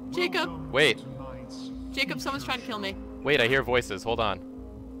 Ooh. Jacob! Wait. Jacob, someone's trying to kill me. Wait, I hear voices. Hold on.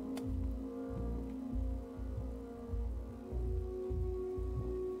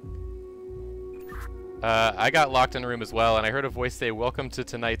 I got locked in a room as well, and I heard a voice say, welcome to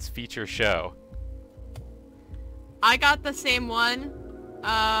tonight's feature show. I got the same one.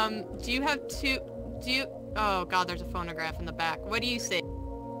 Do you have 2... Do you... Oh, God, there's a phonograph in the back. What do you say?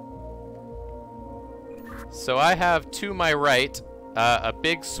 So I have to my right a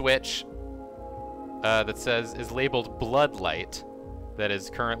big switch that says is labeled blood light that is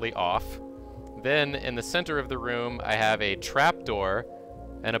currently off. Then in the center of the room I have a trapdoor,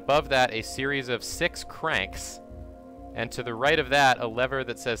 and above that a series of 6 cranks, and to the right of that a lever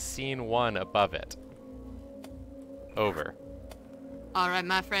that says scene 1 above it. Over. Alright,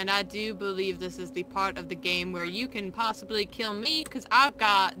 my friend, I do believe this is the part of the game where you can possibly kill me, because I've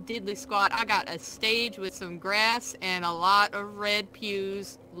got diddly squat. I got a stage with some grass and a lot of red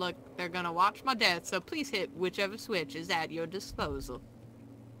pews. Look, they're gonna watch my death, so please hit whichever switch is at your disposal.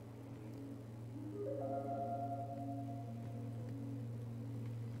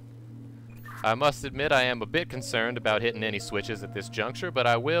 I must admit I am a bit concerned about hitting any switches at this juncture, but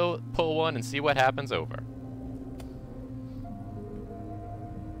I will pull one and see what happens. Over.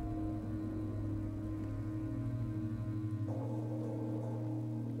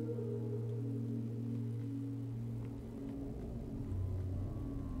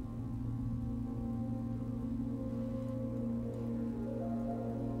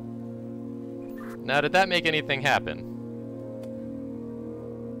 Now, did that make anything happen?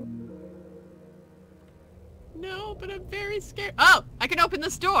 No, but I'm very scared. Oh, I can open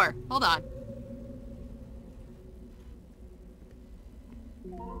this door. Hold on.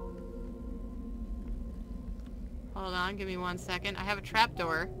 Hold on, give me 1 second. I have a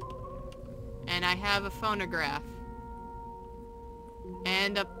trapdoor. And I have a phonograph.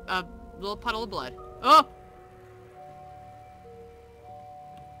 And a little puddle of blood. Oh!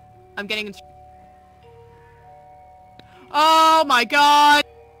 I'm getting... Oh my god!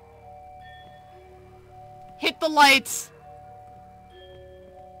 Hit the lights!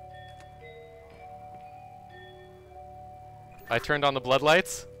 I turned on the blood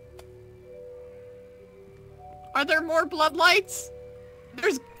lights. Are there more blood lights?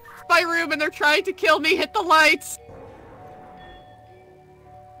 There's my room and they're trying to kill me. Hit the lights.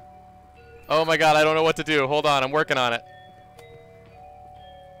 Oh my god, I don't know what to do. Hold on, I'm working on it.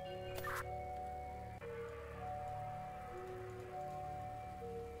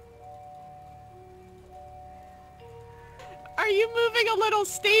 Are you moving a little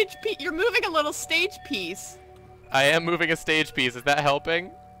stage piece? You're moving a little stage piece. I am moving a stage piece. Is that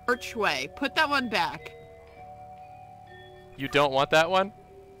helping? Archway. Put that one back. You don't want that one?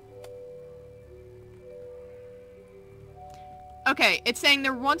 Okay, it's saying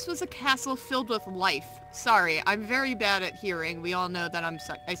there once was a castle filled with life. Sorry, I'm very bad at hearing. We all know that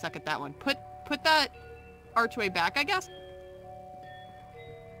I suck at that one. Put that archway back, I guess?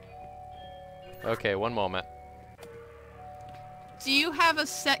 Okay, one moment. Do you have a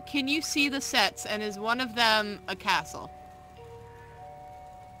set? Can you see the sets? And is one of them a castle?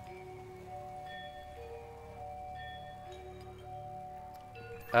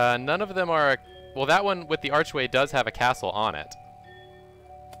 None of them are... Well, that one with the archway does have a castle on it.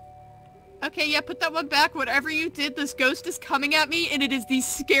 Okay, yeah, put that one back. Whatever you did, this ghost is coming at me, and it is the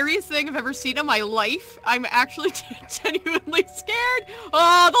scariest thing I've ever seen in my life. I'm actually genuinely scared.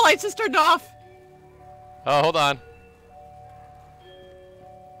 Oh, the lights just turned off. Oh, hold on.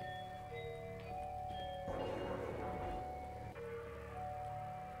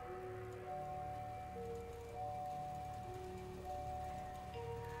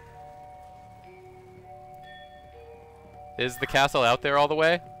 Is the castle out there all the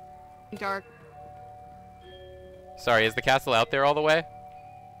way? Dark. Sorry, is the castle out there all the way?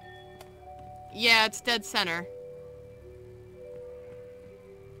 Yeah, it's dead center.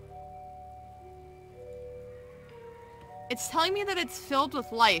 It's telling me that it's filled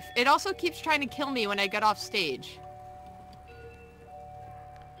with life. It also keeps trying to kill me when I get off stage.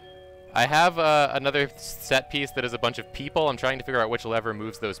 I have another set piece that is a bunch of people. I'm trying to figure out which lever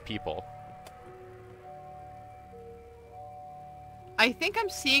moves those people. I think I'm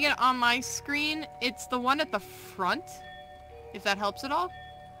seeing it on my screen. It's the one at the front, if that helps at all.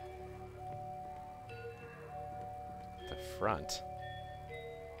 The front.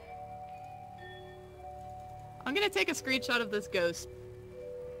 I'm gonna take a screenshot of this ghost.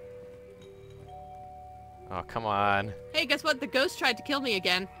 Oh, come on. Hey, guess what? The ghost tried to kill me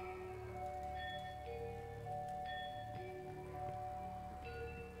again.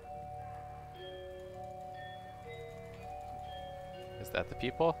 Is that the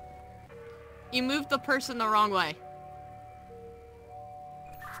people? You moved the person the wrong way.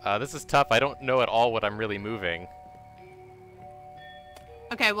 This is tough. I don't know at all what I'm really moving.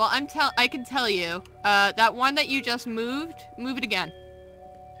 Okay, well, I can tell you. That one that you just moved, move it again.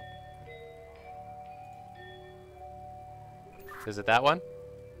 Is it that one?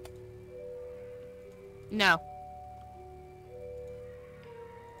 No.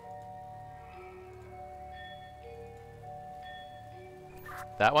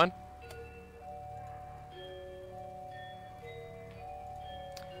 That one?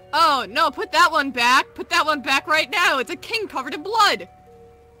 Oh, no, put that one back. Put that one back right now. It's a king covered in blood.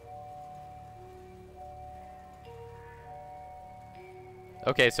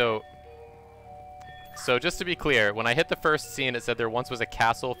 Okay, so just to be clear, when I hit the first scene, it said there once was a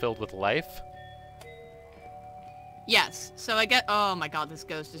castle filled with life. Yes. So I get... Oh my god, this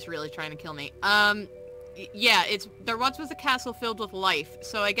ghost is really trying to kill me. Yeah, there once was a castle filled with life.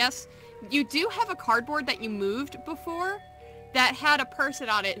 So I guess you do have a cardboard that you moved before that had a person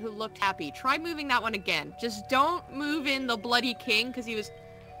on it who looked happy. Try moving that one again. Just don't move in the bloody king, because he was...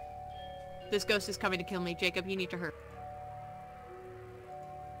 This ghost is coming to kill me. Jacob, you need to hurry.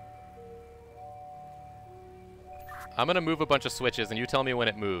 I'm gonna move a bunch of switches, and you tell me when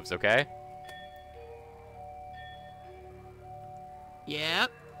it moves, okay?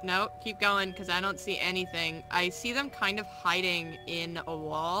 Yep. No, keep going, because I don't see anything. I see them kind of hiding in a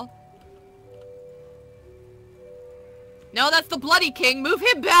wall. No, that's the bloody king. Move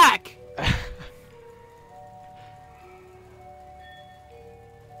him back!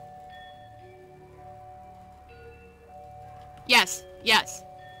 Yes, yes.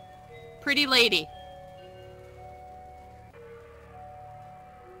 Pretty lady.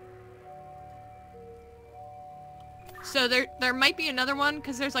 So there might be another one,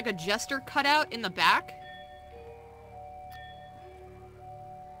 because there's like a jester cutout in the back.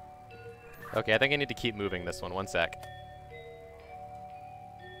 Okay, I think I need to keep moving this one. One sec.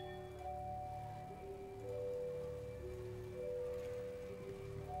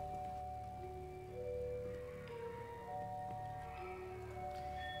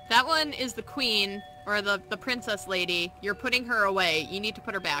 That one is the queen, or the princess lady. You're putting her away. You need to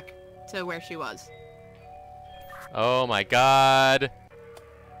put her back to where she was. Oh my god.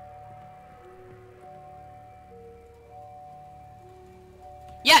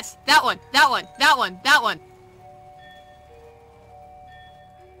 Yes, that one, that one, that one, that one.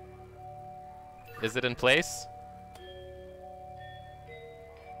 Is it in place?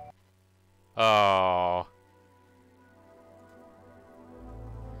 Oh.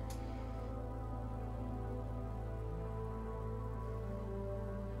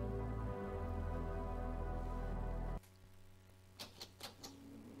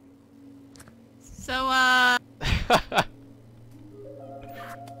 So,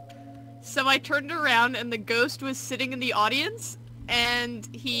 so I turned around and the ghost was sitting in the audience and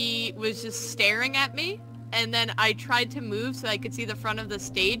he was just staring at me, and then I tried to move so I could see the front of the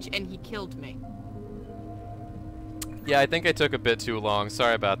stage and he killed me. Yeah, I think I took a bit too long.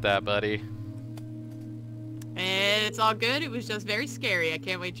 Sorry about that, buddy. And it's all good. It was just very scary. I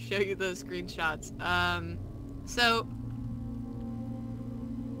can't wait to show you those screenshots. So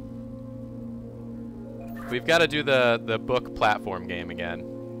We've got to do the book platform game again.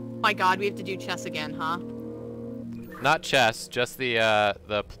 oh my god, we have to do chess again, huh? Not chess, just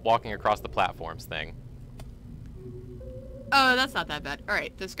the walking across the platforms thing. Oh, that's not that bad.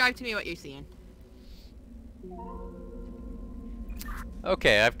 Alright, describe to me what you're seeing.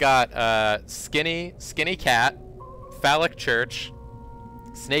 Okay, I've got skinny cat, phallic church,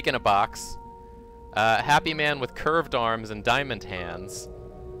 snake in a box, happy man with curved arms and diamond hands,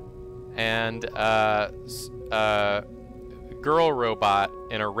 and girl robot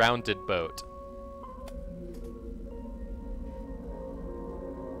in a rounded boat.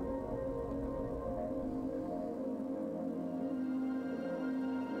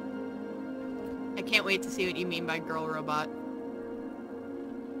 I can't wait to see what you mean by girl robot.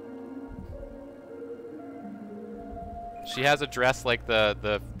 She has a dress like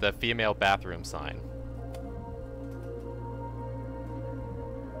the female bathroom sign.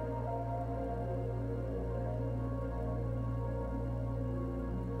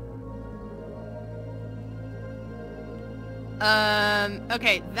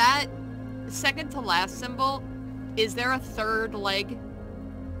 Okay, that second to last symbol, is there a third leg?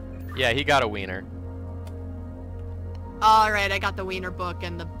 Yeah, he got a wiener. Alright, I got the wiener book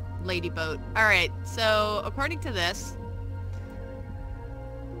and the lady boat. Alright, so according to this,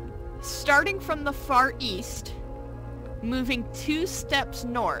 starting from the far east, moving 2 steps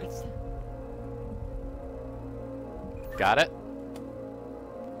north. Got it?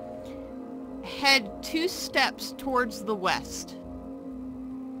 Head 2 steps towards the west.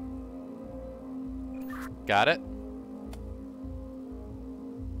 Got it?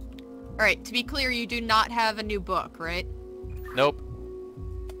 Alright, to be clear, you do not have a new book, right? Nope.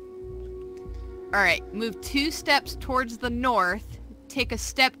 Alright, move 2 steps towards the north, take a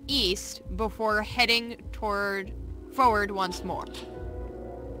step east before heading forward once more.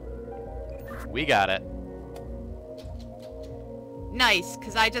 We got it. Nice,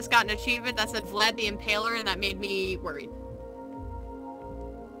 because I just got an achievement that said Vlad the Impaler, and that made me worried.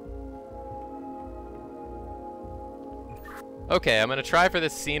 Okay, I'm gonna try for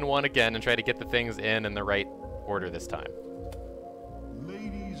this scene 1 again and try to get the things in the right order this time.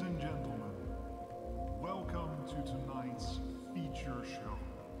 Ladies and gentlemen, welcome to tonight's feature show.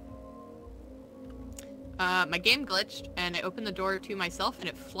 My game glitched, and I opened the door to myself, and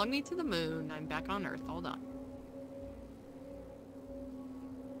it flung me to the moon. I'm back on Earth. Hold on.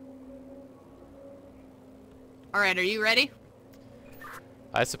 Alright, are you ready?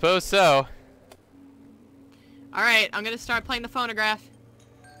 I suppose so. Alright, I'm gonna start playing the phonograph.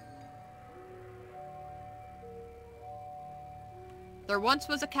 There once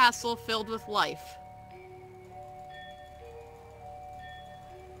was a castle filled with life.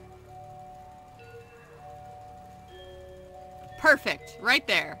 Perfect, right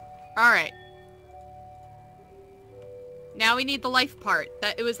there. Alright. Now we need the life part.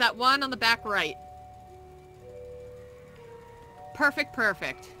 It was that one on the back right. Perfect,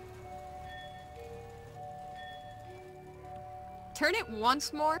 perfect. Turn it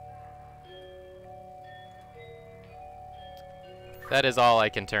once more. That is all I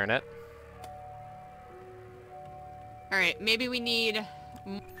can turn it. Alright, maybe we need...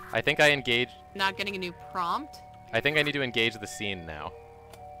 I think I engaged... Not getting a new prompt. I think I need to engage the scene now.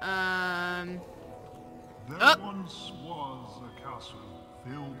 There once was a castle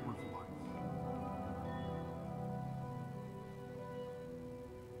filled with life.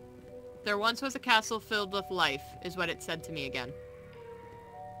 There once was a castle filled with life, is what it said to me again.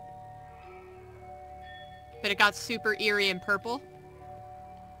 But it got super eerie and purple.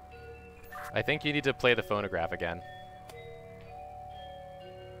 I think you need to play the phonograph again.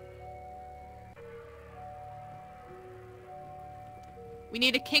 We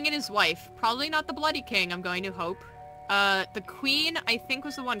need a king and his wife. Probably not the Bloody King, I'm going to hope. The queen, I think,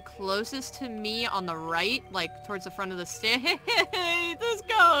 was the one closest to me on the right, like, towards the front of the stage. This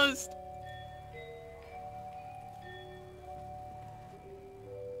ghost!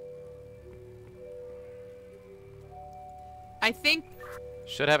 I think...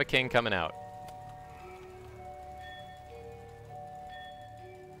 Should have a king coming out.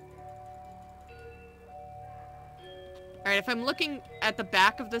 Alright, if I'm looking at the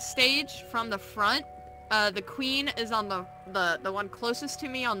back of the stage from the front, the queen is on the one closest to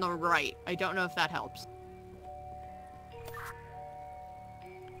me on the right. I don't know if that helps.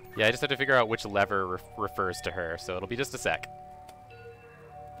 Yeah, I just have to figure out which lever refers to her, so it'll be just a sec.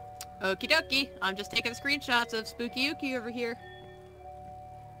 Okie dokie. I'm just taking screenshots of Spooky Ookie over here.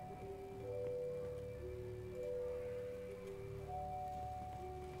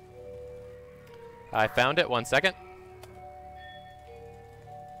 I found it. 1 second.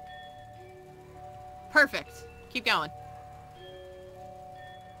 Perfect. Keep going.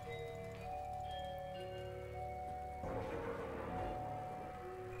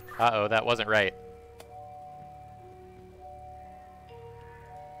 Uh-oh, that wasn't right.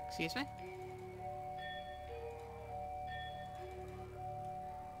 Excuse me?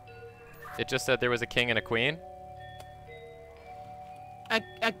 It just said there was a king and a queen.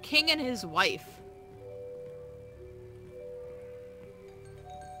 A king and his wife.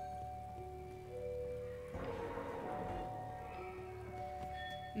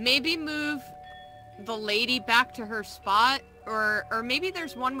 Maybe move the lady back to her spot, or maybe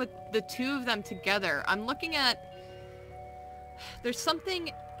there's one with the two of them together. I'm looking at... There's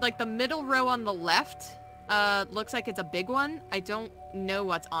something, like the middle row on the left, looks like it's a big one. I don't know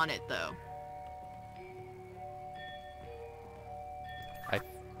what's on it, though. I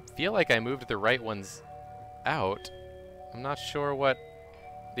feel like I moved the right ones out. I'm not sure what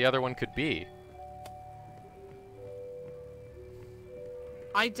the other one could be.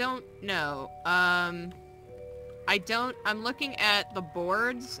 I don't know. I'm looking at the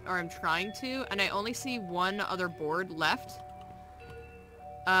boards, or I'm trying to, and I only see one other board left.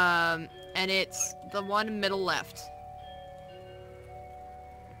 And it's the one middle left.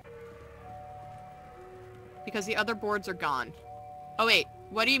 Because the other boards are gone. Oh wait,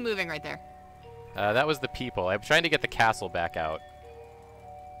 what are you moving right there? That was the people. I'm trying to get the castle back out.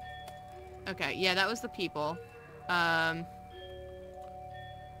 Okay, yeah, that was the people.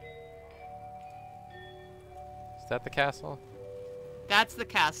 Is that the castle? That's the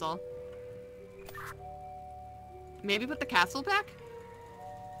castle. Maybe put the castle back?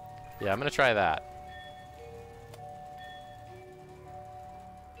 Yeah, I'm gonna try that.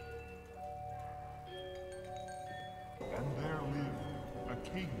 And there lived a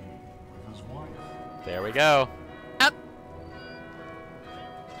king with his wife. There we go. Yep.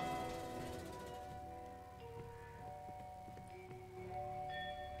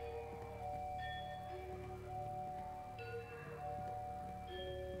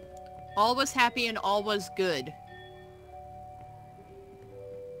 All was happy and all was good.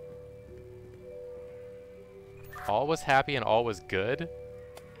 All was happy and all was good?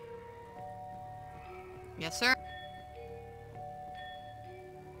 Yes, sir.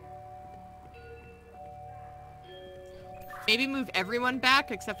 Maybe move everyone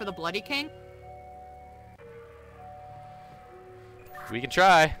back except for the Bloody King? We can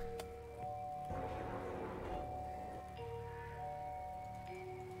try.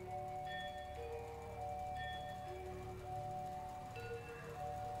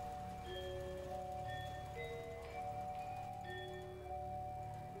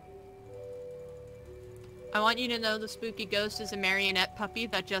 I want you to know the spooky ghost is a marionette puppy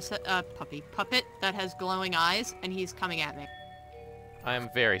that just, puppet that has glowing eyes, and he's coming at me. I am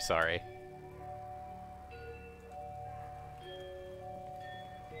very sorry.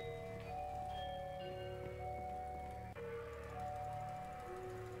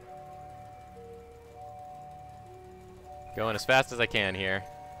 Going as fast as I can here.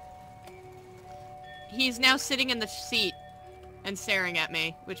 He's now sitting in the seat and staring at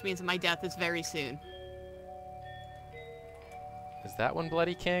me, which means my death is very soon. Is that one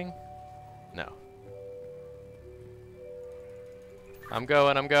Bloody King? No. I'm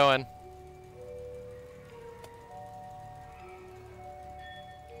going, I'm going.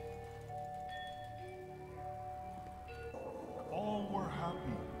 All were happy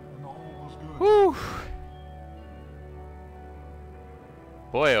and all was good. Whew.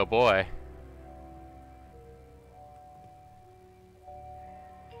 Boy, oh boy.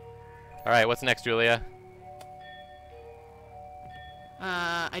 Alright, what's next, Julia?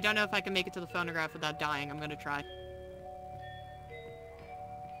 I don't know if I can make it to the phonograph without dying. I'm gonna try.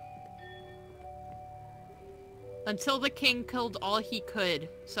 Until the king killed all he could.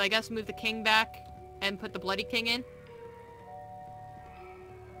 So I guess move the king back and put the bloody king in.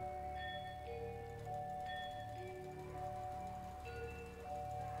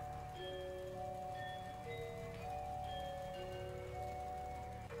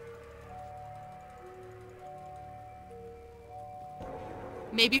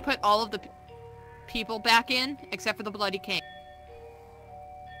 Maybe put all of the people back in, except for the bloody king.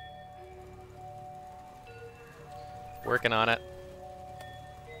 Working on it.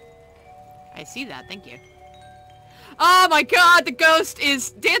 I see that, thank you. Oh my god, the ghost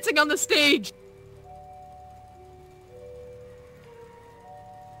is dancing on the stage!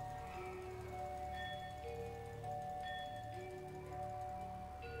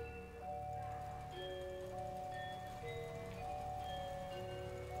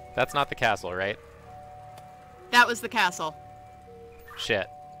 That's not the castle, right? That was the castle. Shit.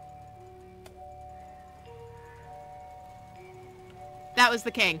 That was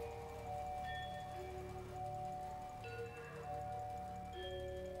the king.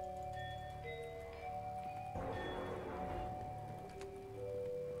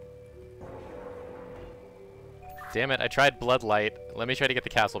 Damn it, I tried Bloodlight. Let me try to get the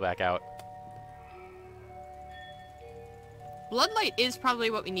castle back out. Bloodlight is probably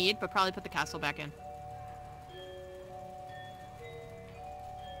what we need, but probably put the castle back in.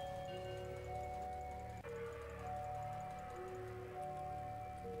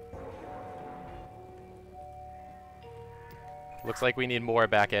 Looks like we need more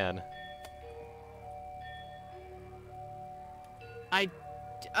back in.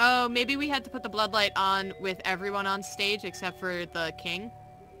 Oh, maybe we had to put the Bloodlight on with everyone on stage except for the king.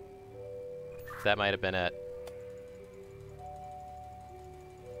 That might have been it.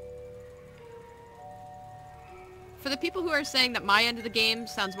 For the people who are saying that my end of the game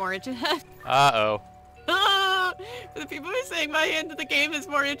sounds more interesting... Uh-oh. For the people who are saying my end of the game is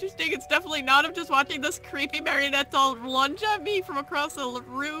more interesting, it's definitely not. I'm just watching this creepy marionette doll lunge at me from across the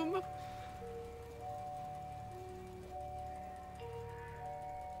room.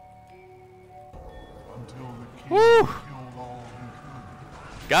 Until the king Woo! killed all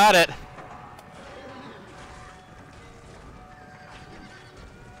he could. Got it!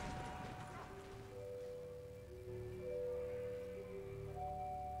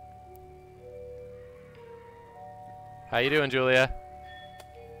 How you doing, Julia?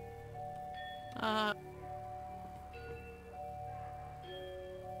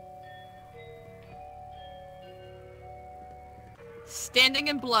 Standing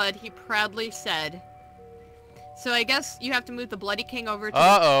in blood, he proudly said. So I guess you have to move the Bloody King over to...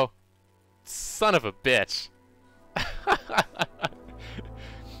 Uh-oh. Son of a bitch.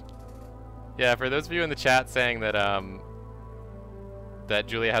 Yeah, for those of you in the chat saying that, that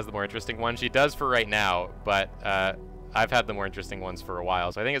Julia has the more interesting one, she does for right now, but, I've had the more interesting ones for a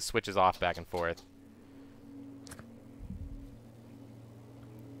while, so I think it switches off back and forth.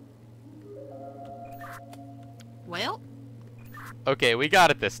 Well? Okay, we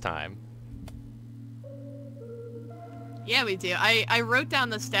got it this time. Yeah, we do. I wrote down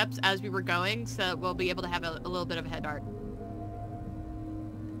the steps as we were going, so we'll be able to have a little bit of a head start.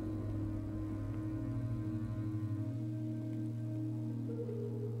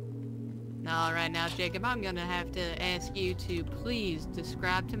 Alright, now Jacob, I'm gonna have to ask you to please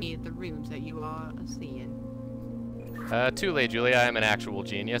describe to me the rooms that you are seeing. Too late, Julia. I'm an actual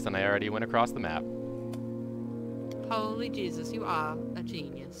genius, and I already went across the map. Holy Jesus, you are a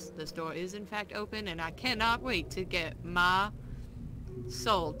genius. This door is in fact open, and I cannot wait to get my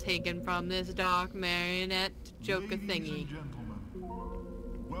soul taken from this dark marionette joker Ladies thingy. and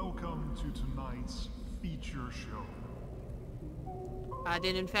gentlemen, welcome to tonight's feature show. I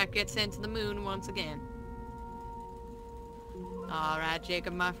did in fact get sent to the moon once again. Alright,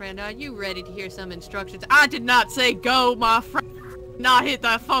 Jacob, my friend, are you ready to hear some instructions? I did not say go, my friend! Not hit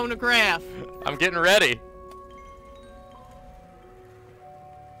that phonograph! I'm getting ready.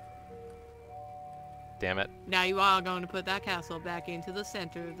 Damn it. Now you are going to put that castle back into the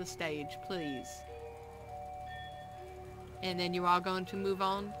center of the stage, please. And then you are going to move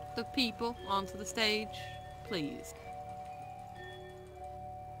on the people onto the stage, please.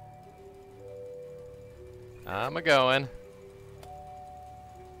 I'm a-going.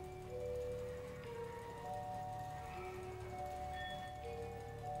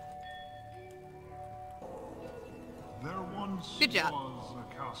 There once Good job. was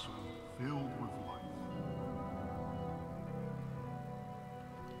a castle filled with life.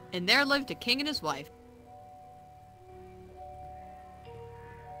 And there lived a king and his wife.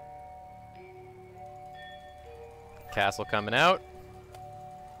 Castle coming out.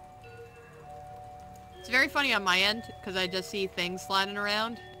 It's very funny on my end, because I just see things sliding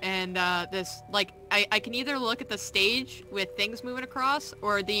around, and this, like, I can either look at the stage with things moving across,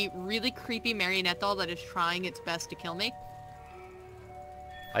 or the really creepy marionette doll that is trying its best to kill me.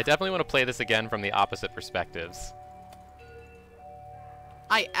 I definitely want to play this again from the opposite perspectives.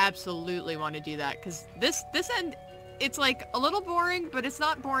 I absolutely want to do that, because this end, it's, like, a little boring, but it's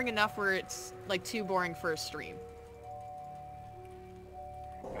not boring enough where it's, like, too boring for a stream.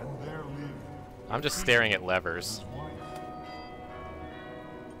 And there lived I'm just staring at levers. his wife.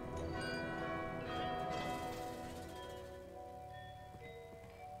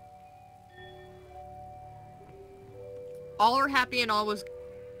 All were happy and all was...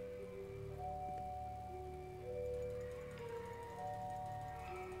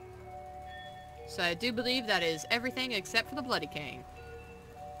 So I do believe that is everything except for the Bloody King.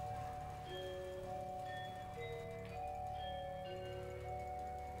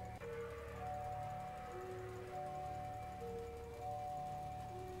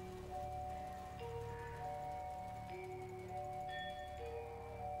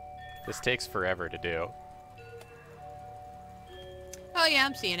 This takes forever to do. Oh yeah,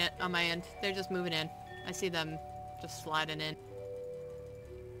 I'm seeing it on my end. They're just moving in. I see them just sliding in.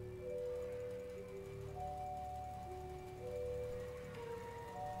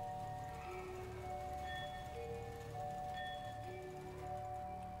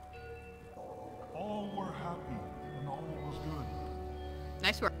 All were happy, and all was good.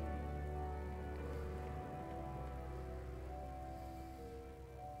 Nice work.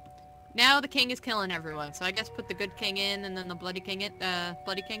 Now the king is killing everyone, so I guess put the good king in and then the bloody king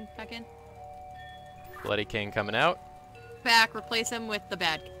back in. Bloody King coming out. Back, replace him with the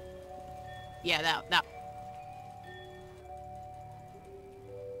bad. Yeah, that.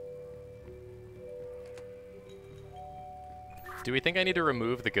 Do we think I need to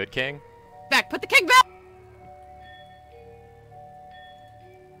remove the good king? Back, put the king back!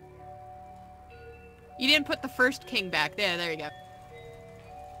 You didn't put the first king back. There you go.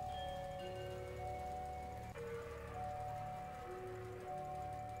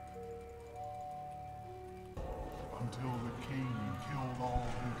 Until the king killed all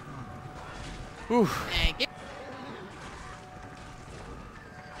who could. Oof. Thank you.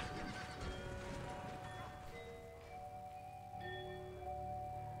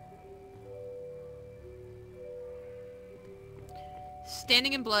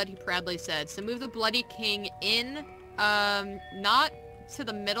 Standing in blood, he proudly said. So move the bloody king in, not to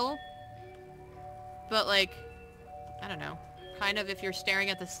the middle, but like, I don't know. Kind of if you're staring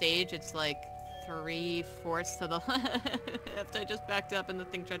at the stage, it's like 3/4 to the left. I just backed up and the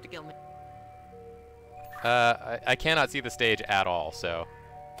thing tried to kill me. I cannot see the stage at all, so...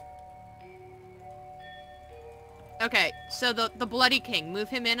 Okay, so the bloody king, move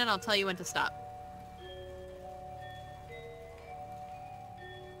him in and I'll tell you when to stop.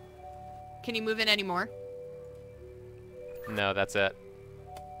 Can you move in anymore? No, that's it.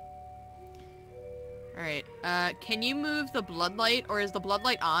 Alright, can you move the bloodlight, or is the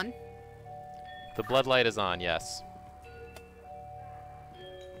bloodlight on? The bloodlight is on, yes.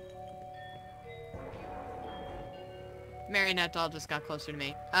 Marionette doll just got closer to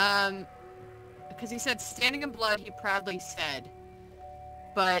me. Because he said standing in blood, he proudly said.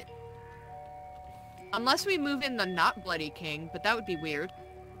 But, unless we move in the not bloody king, but that would be weird.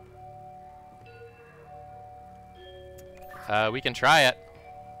 We can try it.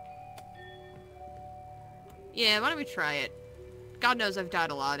 Yeah, why don't we try it? God knows I've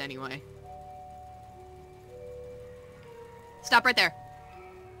died a lot anyway. Stop right there.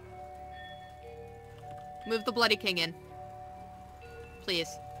 Move the bloody king in. Please.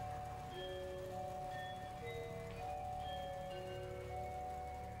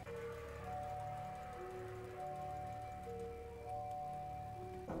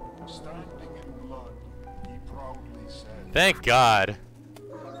 Standing in blood, he proudly said. Thank God.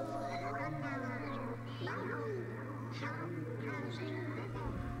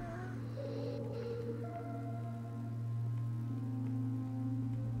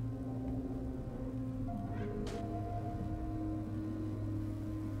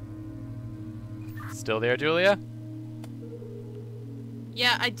 Still there, Julia?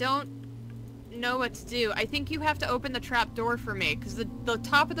 Yeah, I don't know what to do. I think you have to open the trap door for me, because the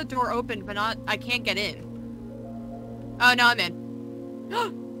top of the door opened, but I can't get in. Oh, no, I'm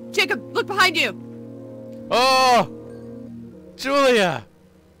in. Jacob, look behind you! Oh! Julia!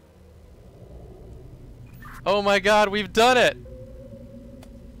 Oh my God, we've done it!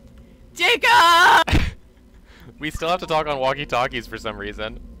 Jacob! We still have to talk on walkie-talkies for some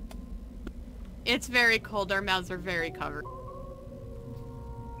reason. It's very cold. Our mouths are very covered.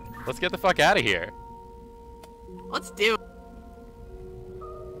 Let's get the fuck out of here. Let's do it.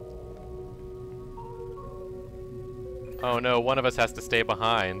 Oh no, one of us has to stay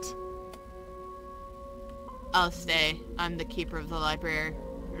behind. I'll stay. I'm the keeper of the library.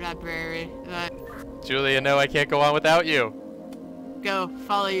 Julia, no, I can't go on without you. Go,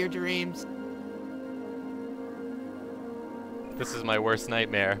 follow your dreams. This is my worst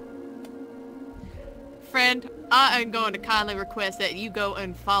nightmare. Friend, I am going to kindly request that you go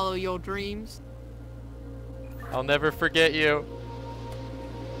and follow your dreams. I'll never forget you.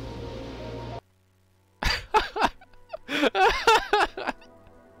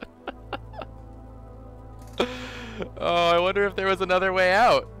 Oh, I wonder if there was another way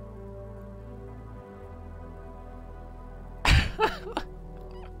out.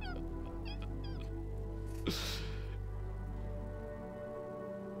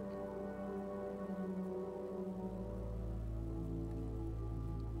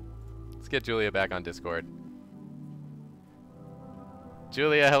 Let's get Julia back on Discord.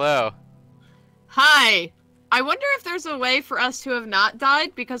 Julia, hello. Hi. I wonder if there's a way for us to have not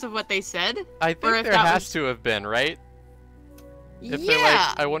died because of what they said. I think there has to have been, right? If yeah.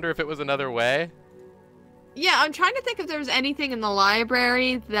 like, I wonder if it was another way. Yeah, I'm trying to think if there was anything in the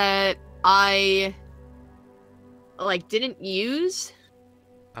library that I, like, didn't use.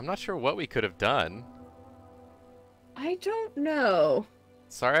 I'm not sure what we could have done. I don't know.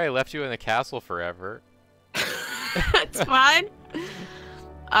 Sorry I left you in the castle forever. That's fine.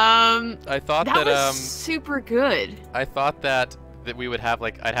 I thought that was super good. I thought that we would have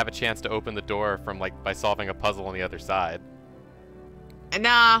like I'd have a chance to open the door from like by solving a puzzle on the other side.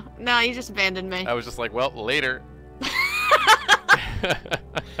 Nah, you just abandoned me. I was just like, well, later.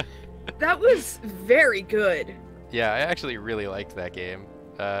 That was very good. Yeah, I actually really liked that game.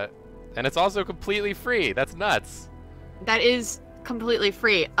 And it's also completely free. That's nuts. That is completely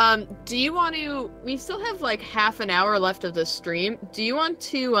free. Do you want to... We still have like half an hour left of the stream. Do you want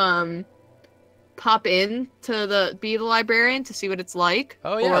to, pop in to be the librarian to see what it's like?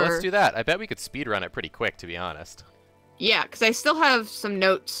 Oh, yeah, let's do that. I bet we could speedrun it pretty quick, to be honest. Yeah, because I still have some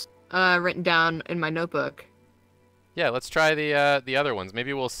notes written down in my notebook. Yeah, let's try the other ones.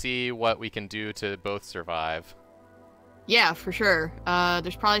 Maybe we'll see what we can do to both survive. Yeah, for sure.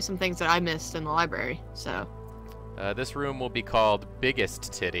 There's probably some things that I missed in the library, so... This room will be called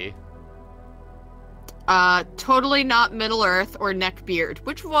Biggest Titty. Totally not Middle Earth or Neckbeard.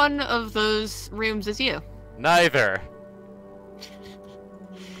 Which one of those rooms is you? Neither.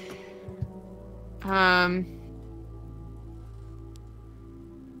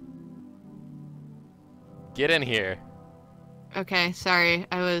 Get in here. Okay, sorry.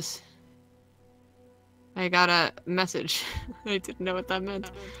 I got a message. I didn't know what that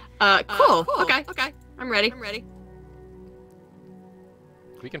meant. Cool. Okay. I'm ready.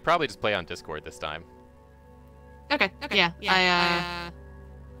 We can probably just play on Discord this time. Okay. Yeah.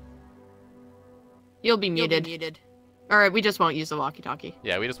 You'll be muted. Alright, we just won't use the walkie-talkie.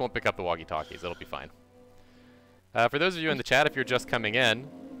 Yeah, we just won't pick up the walkie-talkies. It'll be fine. For those of you in the chat, if you're just coming in,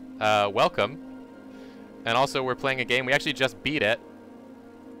 welcome. And also, we're playing a game. We actually just beat it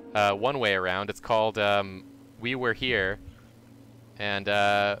one way around. It's called We Were Here. And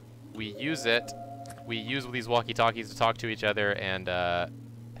we use these walkie-talkies to talk to each other and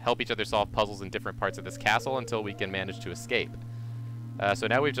help each other solve puzzles in different parts of this castle until we can manage to escape. So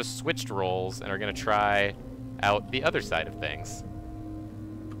now we've just switched roles and are going to try out the other side of things.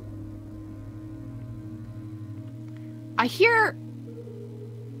 I hear...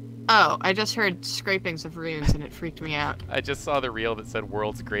 Oh, I just heard scrapings of runes and it freaked me out. I just saw the reel that said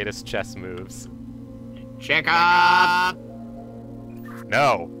world's greatest chess moves. Check up!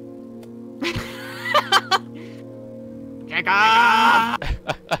 No! Check up!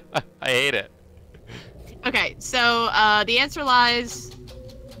 I hate it. Okay, so the answer lies...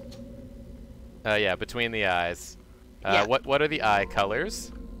 Yeah, between the eyes. Yeah. What are the eye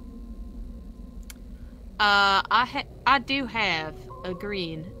colors? I do have a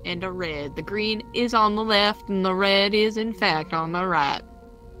green and a red. The green is on the left and the red is in fact on the right.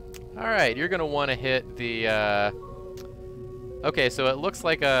 Alright, you're gonna want to hit the okay, so it looks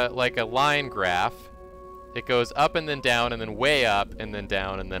like a line graph. It goes up and then down and then way up and then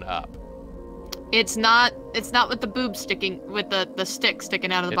down and then up. It's not with the boob sticking, with the stick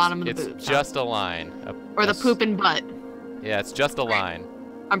sticking out of the bottom of the boob. It's just a line. Or the poop and butt. Yeah, it's just a line.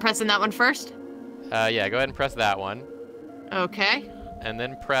 I'm pressing that one first? Yeah, go ahead and press that one. Okay. And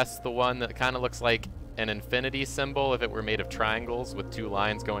then press the one that kind of looks like an infinity symbol if it were made of triangles with two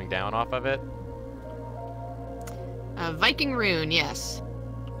lines going down off of it. Viking rune, yes.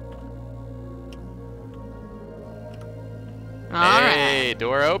 Hey,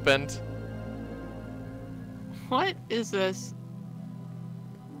 door opened. What is this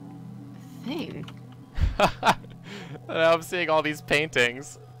thing? I'm seeing all these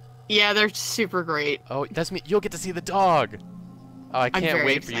paintings. Yeah, they're super great. Oh, that's me. You'll get to see the dog. Oh, I I'm can't very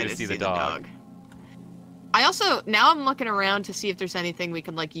wait for you excited to see the dog. I also, now I'm looking around to see if there's anything we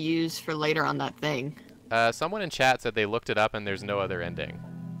can, like, use for later on that thing. Someone in chat said they looked it up and there's no other ending.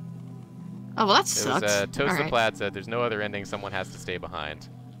 Oh, well, that It was sucks. Toast the Alright. Plaid said there's no other ending. Someone has to stay behind.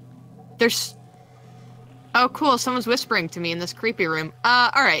 There's... Oh, cool. Someone's whispering to me in this creepy room.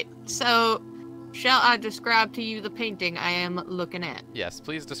 Alright. So, shall I describe to you the painting I am looking at? Yes,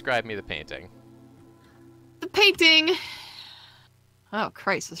 please describe me the painting. The painting... Oh,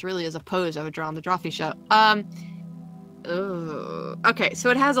 Christ. This really is a pose I would draw on the Drawfee show. Okay, so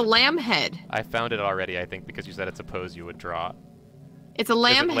it has a lamb head. I found it already, I think, because you said it's a pose you would draw. It's a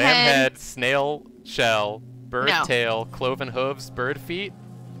lamb Is it head. lamb head, snail shell, bird No. tail, cloven hooves, bird feet?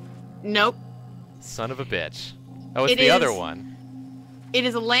 Nope. Son of a bitch. Oh, it's It the other is- one. It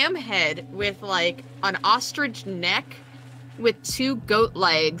is a lamb head with, like, an ostrich neck with 2 goat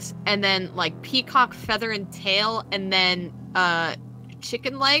legs, and then, like, peacock feather and tail, and then,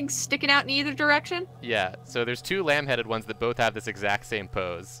 chicken legs sticking out in either direction. Yeah, so there's 2 lamb-headed ones that both have this exact same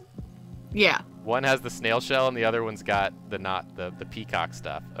pose. Yeah. One has the snail shell and the other one's got the peacock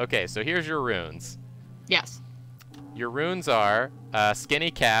stuff. Okay, so here's your runes. Yes. Your runes are skinny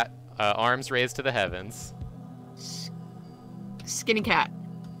cat, arms raised to the heavens. Skinny cat.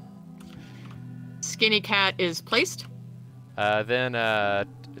 Skinny cat is placed. Then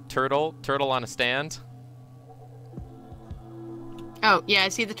turtle on a stand. Oh, yeah, I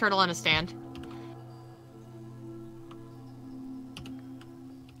see the turtle on a stand.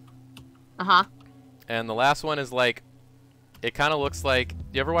 Uh-huh. And the last one is like, it kind of looks like,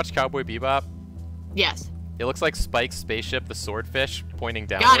 you ever watch Cowboy Bebop? Yes. It looks like Spike's spaceship, the swordfish, pointing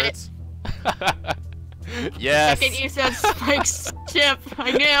Got it. downwards. Yes. Second you said Spike's ship,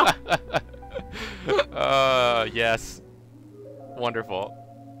 I knew. Yes. Wonderful.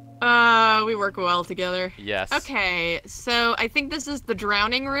 We work well together. Yes. Okay, so I think this is the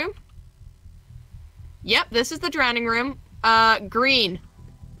drowning room. Yep, this is the drowning room. Green.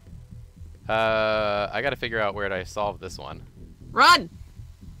 I gotta figure out where to solve this one. Run!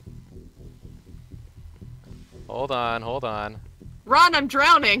 Hold on, hold on. Run, I'm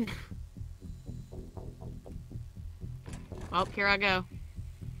drowning! Well, here I go.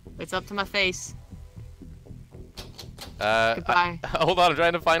 It's up to my face. Goodbye. Hold on, I'm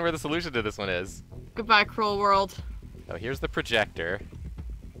trying to find where the solution to this one is. Goodbye, cruel world. Oh, here's the projector.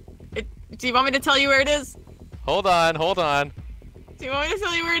 Do you want me to tell you where it is? Hold on, hold on. Do you want me to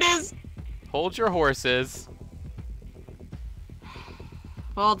tell you where it is? Hold your horses.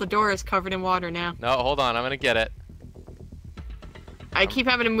 Well, the door is covered in water now. No, hold on, I'm gonna get it. I keep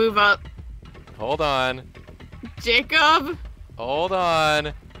having to move up. Hold on. Jacob! Hold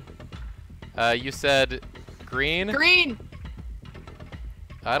on. You said green? Green!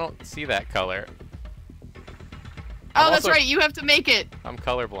 I don't see that color. Oh, I'm that's also- right, you have to make it. I'm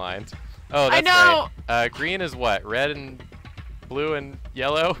colorblind. Oh, I that's know. right. Green is what? Red and blue and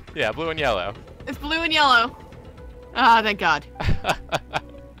yellow? Yeah, blue and yellow. It's blue and yellow. Ah, thank God.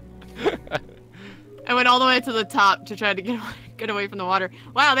 I went all the way to the top to try to get away from the water.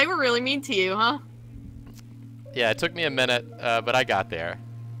 Wow, they were really mean to you, huh? Yeah, it took me a minute, but I got there.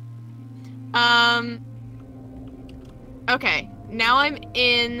 Okay, now I'm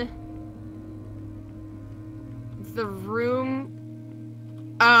in the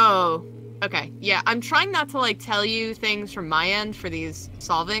room. Oh, okay. Yeah, I'm trying not to, like, tell you things from my end for these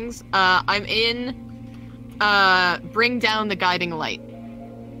solvings. I'm in, bring down the guiding light.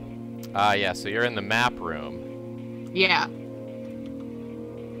 Yeah, so you're in the map room. Yeah.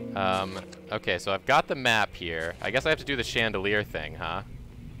 Okay, so I've got the map here. I guess I have to do the chandelier thing, huh?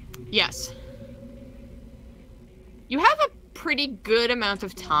 Yes. You have a pretty good amount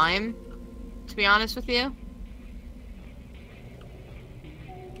of time, to be honest with you.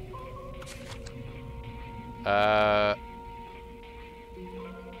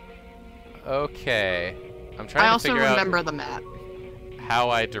 Okay. I'm trying I to also figure remember the map. out how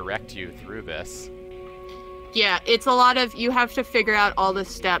I direct you through this. Yeah, it's a lot of, you have to figure out all the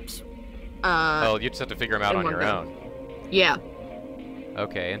steps. Oh, you just have to figure them out in on one your go. own. Yeah,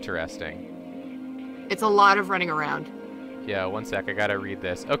 Okay, interesting. it's a lot of running around. Yeah, one sec, I gotta read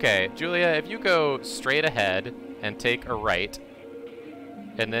this. Okay, Julia, if you go straight ahead and take a right,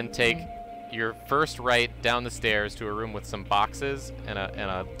 and then take your first right down the stairs to a room with some boxes and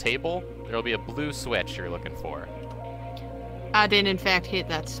a table, there'll be a blue switch you're looking for. I did in fact hit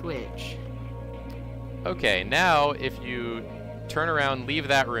that switch. Okay, now if you turn around, leave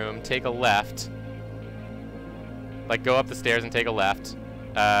that room, take a left, like go up the stairs and take a left.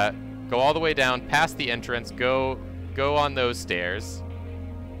 Go all the way down past the entrance. Go on those stairs,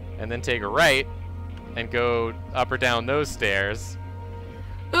 and then take a right and go up or down those stairs.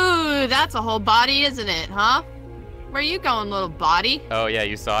 Ooh, that's a whole body, isn't it, huh? Where are you going, little body? Oh yeah,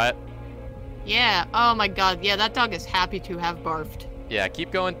 you saw it? Yeah. Oh my god. Yeah, that dog is happy to have barfed. Yeah,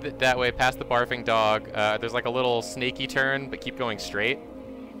 keep going that way past the barfing dog. There's like a little snaky turn, but keep going straight.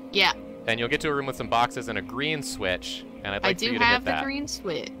 Yeah. And you'll get to a room with some boxes and a green switch, and I'd like for you to hit that. I do have the green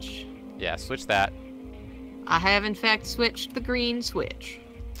switch. Yeah, switch that. I have, in fact, switched the green switch.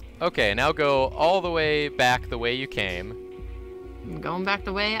 Okay, now go all the way back the way you came. I'm going back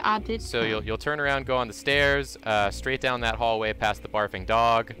the way I did. So you'll turn around, go on the stairs, straight down that hallway past the barfing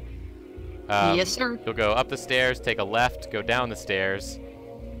dog. Yes, sir. You'll go up the stairs, take a left, go down the stairs.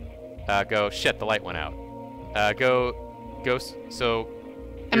 Shit, the light went out. So...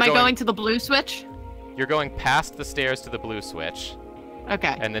 Am I going to the blue switch? You're going past the stairs to the blue switch.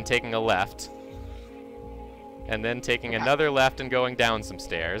 Okay. And then taking a left. And then taking another left and going down some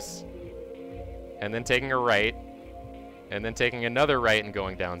stairs. And then taking a right. And then taking another right and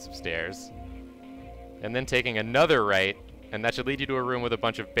going down some stairs. And then taking another right, and that should lead you to a room with a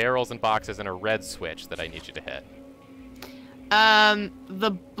bunch of barrels and boxes and a red switch that I need you to hit.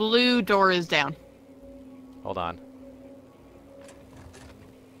 The blue door is down. Hold on.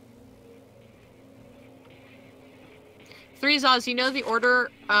 Threes Oz, you know the order,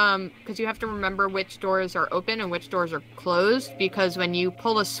 because you have to remember which doors are open and which doors are closed, because when you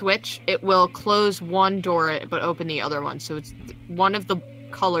pull a switch, it will close one door but open the other one. So it's one of the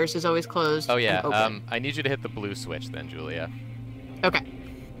colors is always closed. Oh yeah, and open. I need you to hit the blue switch then, Julia. Okay.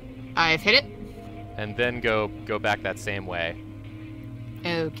 I've hit it. And then go back that same way.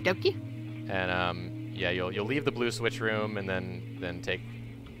 Okie dokie. And yeah, you'll leave the blue switch room and then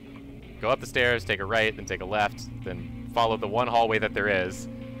go up the stairs, take a right, then take a left, then follow the one hallway that there is,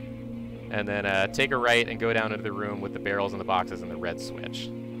 and then take a right and go down into the room with the barrels and the boxes and the red switch.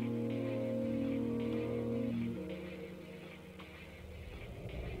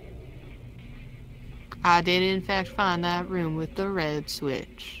 I did in fact find that room with the red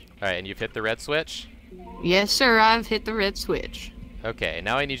switch. Alright, and you've hit the red switch? Yes, sir, I've hit the red switch. Okay,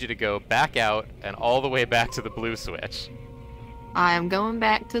 now I need you to go back out and all the way back to the blue switch. I am going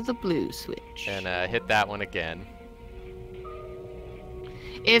back to the blue switch. And hit that one again.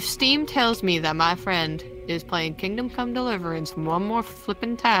 If Steam tells me that my friend is playing Kingdom Come Deliverance one more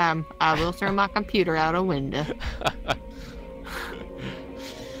flippin' time, I will throw my computer out a window.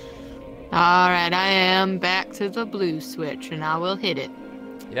 Alright, I am back to the blue switch, and I will hit it.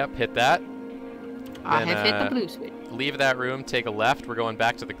 Yep, hit that. I have hit the blue switch. Leave that room, take a left. We're going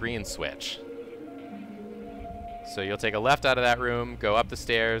back to the green switch. So you'll take a left out of that room, go up the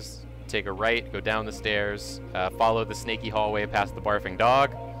stairs, take a right, go down the stairs, follow the snaky hallway past the barfing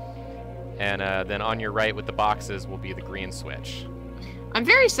dog, and then on your right with the boxes will be the green switch. I'm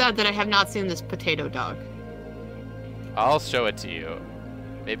very sad that I have not seen this potato dog. I'll show it to you.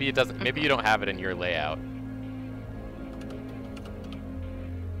 Maybe it doesn't. Maybe you don't have it in your layout.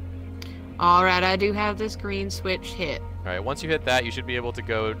 Alright, I do have this green switch hit. Alright, once you hit that, you should be able to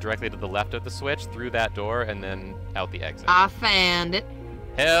go directly to the left of the switch, through that door, and then out the exit. I found it.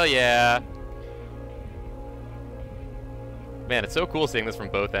 Hell yeah! Man, it's so cool seeing this from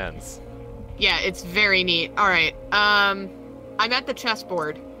both ends. Yeah, it's very neat. Alright, I'm at the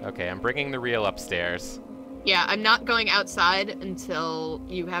chessboard. Okay, I'm bringing the reel upstairs. Yeah, I'm not going outside until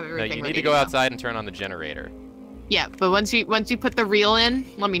you have everything ready. No, you need to go outside and turn on the generator. Yeah, but once you put the reel in,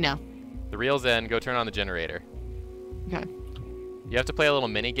 let me know. The reel's in, go turn on the generator. Okay. You have to play a little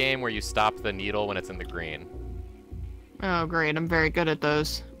mini game where you stop the needle when it's in the green. Oh, great. I'm very good at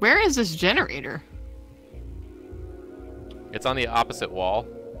those. Where is this generator? It's on the opposite wall.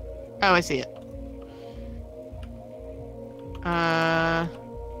 Oh, I see it. Come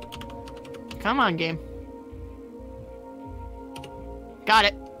on, game. Got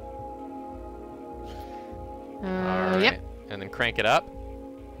it. Alright. Yep. And then crank it up.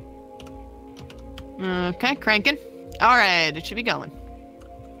 Okay, cranking. Alright, it should be going.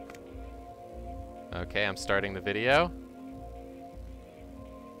 Okay, I'm starting the video.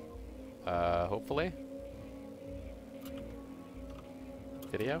 Hopefully.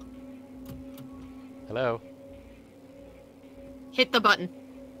 Video? Hello? Hit the button.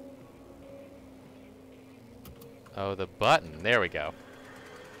 Oh, the button. There we go.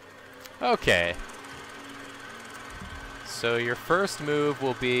 Okay. So your first move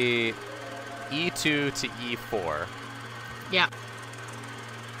will be E2 to E4. Yeah.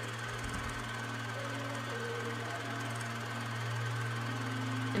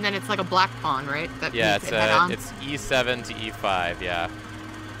 And then it's like a black pawn, right? That Yeah, moves it head on? it's E7 to E5, yeah.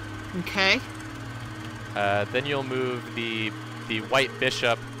 Okay. Then you'll move the white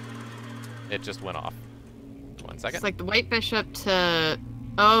bishop. It just went off. 1 second. It's like the white bishop to...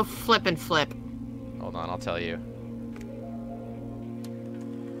 Oh, flip and flip. Hold on, I'll tell you.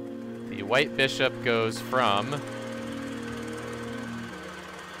 The white bishop goes from...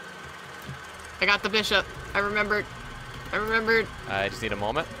 I got the bishop. I remembered. I just need a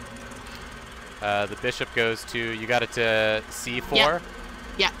moment. The bishop goes to... You got it to C4?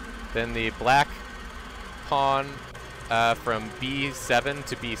 Yeah. Then the black pawn from B7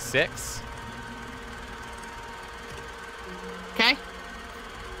 to B6. Okay.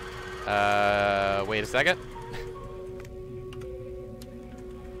 Wait a second.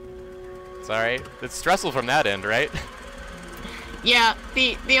 Sorry. It's stressful from that end, right? Yeah,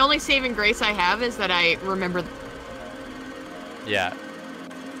 the only saving grace I have is that I remember... Yeah.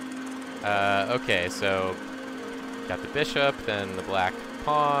 Okay, so got the bishop, then the black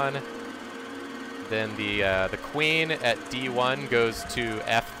pawn, then the queen at D1 goes to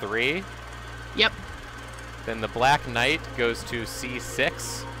F3. Yep. Then the black knight goes to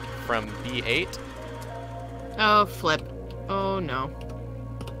C6 from B8. Oh, flip. Oh, no.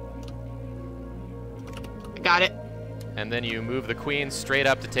 I got it. And then you move the queen straight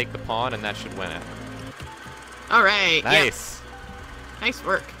up to take the pawn, and that should win it. All right. Nice. Yeah. Nice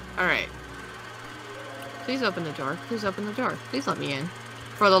work. All right. Please open the door. Please open the door. Please let me in.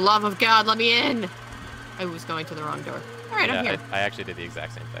 For the love of God, let me in. I was going to the wrong door. All right, I'm here. I actually did the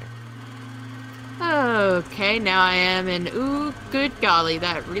exact same thing. Okay, now I am in... Ooh, good golly,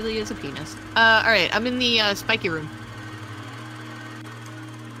 that really is a penis. Alright, I'm in the spiky room.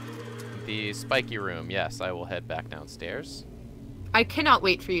 The spiky room, yes. I will head back downstairs. I cannot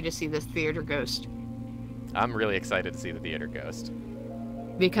wait for you to see this theater ghost. I'm really excited to see the theater ghost.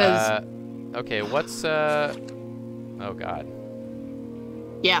 Because... okay, what's, Oh, God.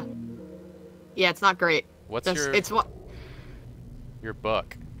 Yeah. Yeah, it's not great. What's your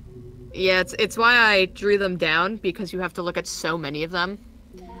book? Yeah, it's why I drew them down, because you have to look at so many of them.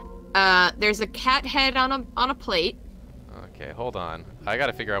 There's a cat head on a plate. Okay, hold on. I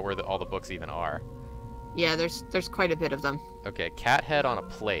gotta figure out where all the books even are. Yeah, there's quite a bit of them. Okay, cat head on a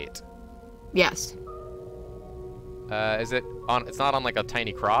plate. Yes. Is it on... It's not on, like, a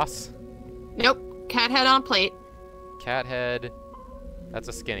tiny cross? Nope. Cat head on a plate. Cat head. That's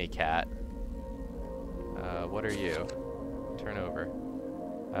a skinny cat. What are you? Turn over.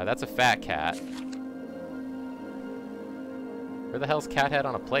 That's a fat cat. Where the hell's cat head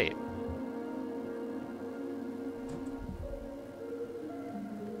on a plate?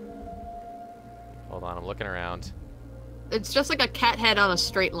 Hold on, I'm looking around. It's just like a cat head on a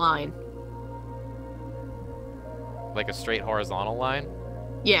straight line. Like a straight horizontal line?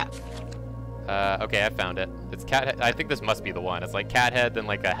 Yeah. Okay, I found it. It's cat head. I think this must be the one. It's like cat head, then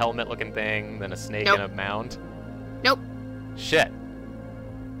like a helmet looking thing, then a snake Nope. and a mound. Nope. Shit.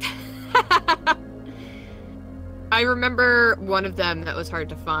 I remember one of them that was hard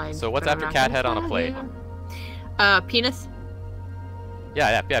to find. So what's but I'm after not cat gonna head on a tell plate? you. Penis?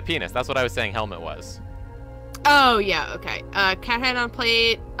 Yeah, penis. That's what I was saying helmet was. Oh, yeah, okay. Cat head on a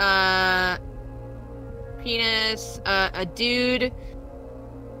plate, penis, a dude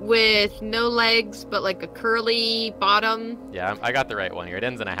with no legs, but like a curly bottom. Yeah, I got the right one here. It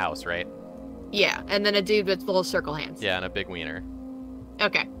ends in a house, right? Yeah, and then a dude with little circle hands. Yeah, and a big wiener.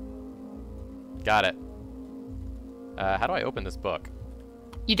 Okay. Got it. How do I open this book?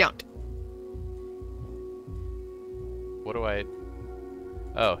 You don't. What do I...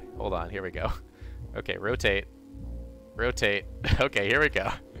 Oh, hold on. Here we go. Okay, rotate. Rotate. Okay, here we go.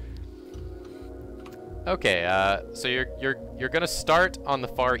 Okay, so you're gonna start on the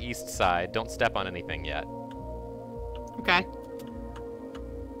far east side. Don't step on anything yet. Okay.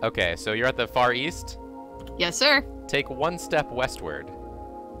 Okay, so you're at the far east. Yes, sir. Take one step westward.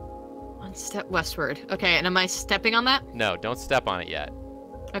 One step westward. Okay, and am I stepping on that? No, don't step on it yet.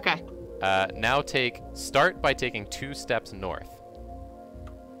 Okay. Now start by taking 2 steps north.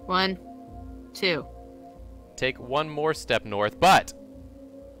 1, 2. Take 1 more step north, but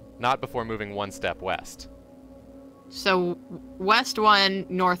not before moving 1 step west. So, west 1,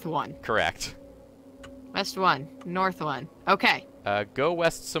 north 1. Correct. West 1, north 1. Okay. Go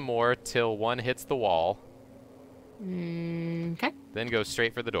west some more till 1 hits the wall. Okay. Then go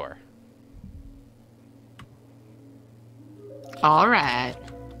straight for the door. All right.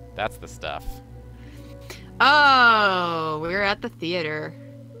 That's the stuff. Oh, we're at the theater.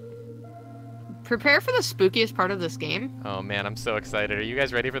 Prepare for the spookiest part of this game. Oh man, I'm so excited. Are you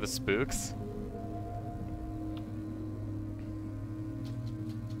guys ready for the spooks?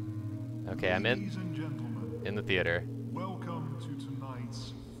 Okay, I'm Ladies and gentlemen, in the theater. welcome to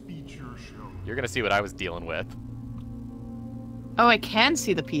tonight's feature show. You're gonna see what I was dealing with. Oh, I can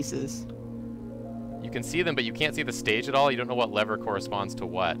see the pieces. You can see them, but you can't see the stage at all. You don't know what lever corresponds to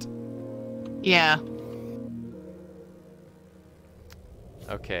what. Yeah.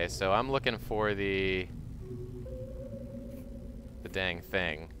 Okay, so I'm looking for the dang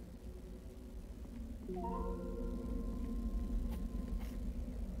thing.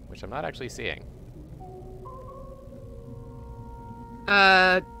 Which I'm not actually seeing.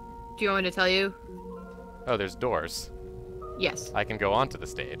 Do you want me to tell you? Oh, there's doors. Yes. I can go onto the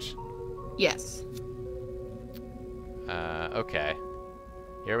stage. Yes. Okay.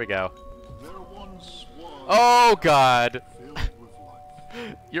 Here we go. There once was Oh, God! filled with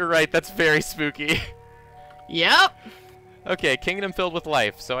life. You're right, that's very spooky. Yep. Okay, kingdom filled with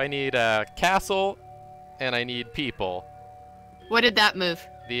life. So I need a castle, and I need people. What did that move?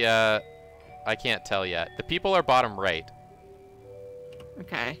 I can't tell yet. The people are bottom right.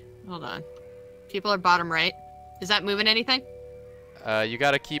 Okay, hold on. People are bottom right. Is that moving anything? You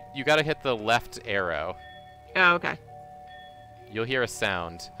gotta hit the left arrow. Oh, okay. You'll hear a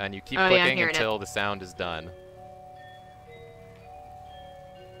sound, and you keep Oh, yeah, I'm clicking hearing it. until the sound is done.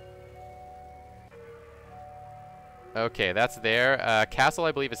 Okay, that's there. Castle,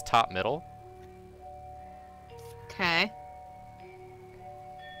 I believe, is top middle. Okay.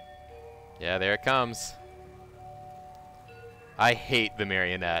 Yeah, there it comes. I hate the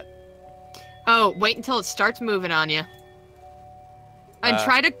marionette. Oh, wait until it starts moving on you. And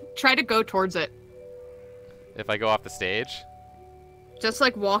try to go towards it. If I go off the stage. Just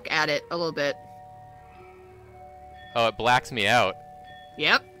like walk at it a little bit. Oh, it blacks me out.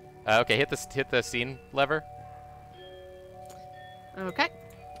 Yep. Okay, hit the scene lever. Okay.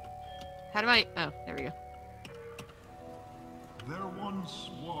 How do I? Oh, there we go. There once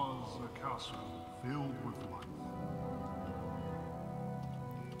was a castle filled with life.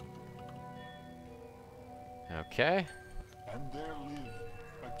 Okay. And there lived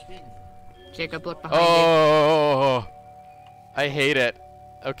a king. Jacob, look behind Oh, I hate it.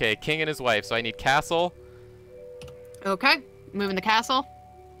 Okay, king and his wife. So I need castle. you. Okay. Moving the castle.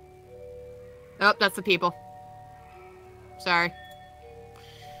 Oh, that's the people. Sorry.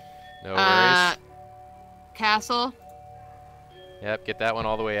 No worries. Castle. Yep, get that one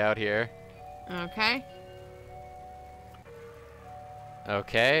all the way out here. Okay.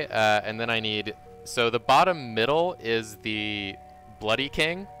 Okay, and then I need... So the bottom middle is the bloody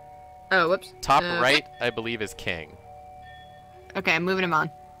king. Oh, whoops. Top Okay. right, I believe, is king. Okay, I'm moving him on.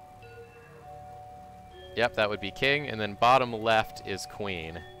 Yep, that would be king. And then bottom left is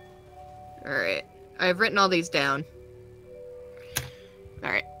queen. Alright. I've written all these down.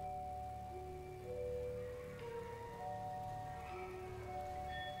 Alright.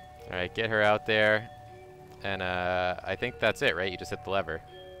 All right, get her out there. And I think that's it, right? You just hit the lever.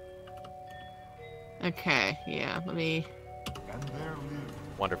 Okay, yeah, let me... And there lived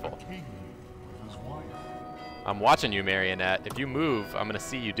Wonderful. a king with his wife. I'm watching you, Marionette. If you move, I'm going to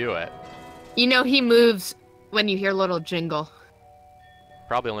see you do it. You know he moves when you hear a little jingle.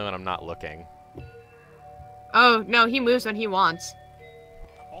 Probably only when I'm not looking. Oh, no, he moves when he wants.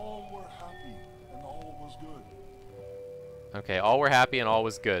 All were happy and all was good. Okay, all were happy and all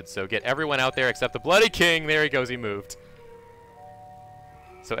was good. So get everyone out there except the bloody king. There he goes, he moved.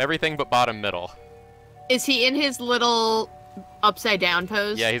 So everything but bottom middle. Is he in his little upside down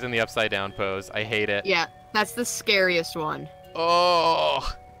pose? Yeah, he's in the upside down pose. I hate it. Yeah, that's the scariest one.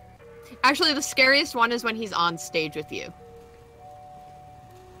 Oh! Actually, the scariest one is when he's on stage with you.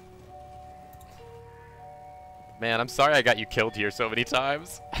 Man, I'm sorry I got you killed here so many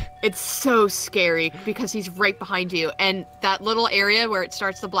times. It's so scary because he's right behind you, and that little area where it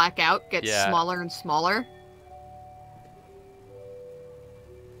starts to black out gets Yeah. smaller and smaller.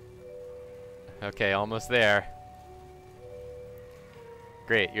 Okay, almost there.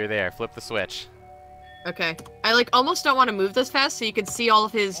 Great, you're there. Flip the switch. Okay. I like almost don't want to move this fast so you can see all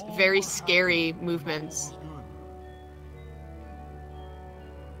of his All very were happy scary and all movements. was good.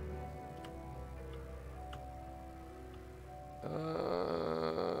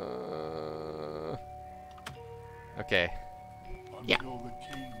 Okay. Yeah. Until the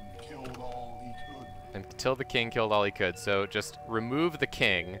king killed all he could. Until the king killed all he could. So just remove the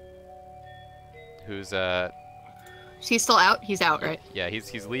king. Who's He's still out? He's out, right? yeah,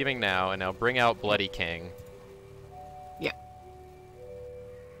 he's leaving now, and now bring out Bloody King. Yeah.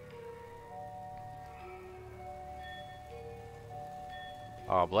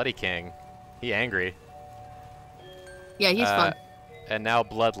 Oh, Bloody King. He angry. Yeah, he's fun. And now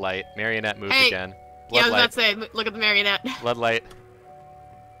Bloodlight. Marionette moved Hey! again. Yeah, I was Bloodlight. about to say, look at the marionette. Bloodlight.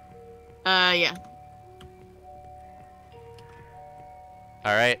 Yeah.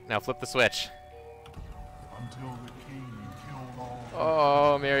 Alright, now flip the switch. Until the king killed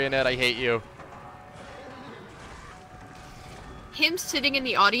all. Oh, Marionette, I hate you. Him sitting in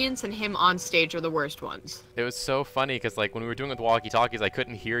the audience and him on stage are the worst ones. It was so funny because, like, when we were doing with walkie-talkies, I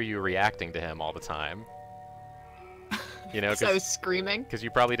couldn't hear you reacting to him all the time. You know, So screaming. because you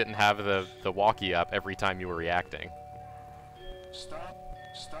probably didn't have the walkie up every time you were reacting.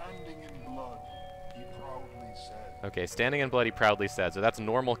 Standing in blood, he proudly said. Okay, standing in blood, he proudly said. So that's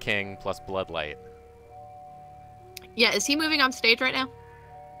normal king plus bloodlight. Yeah, is he moving on stage right now?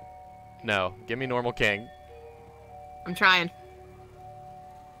 No, give me normal king. I'm trying.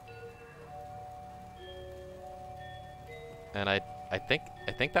 And I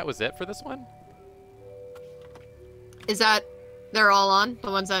think that was it for this one. Is that they're all on? The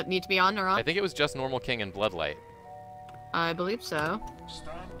ones that need to be on are on? I think it was just normal king and bloodlight. I believe so.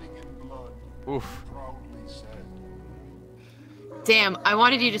 Standing in blood, Oof. proudly said. Damn, I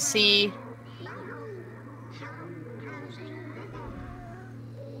wanted you to see...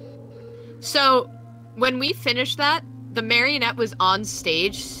 So, when we finished that, the marionette was on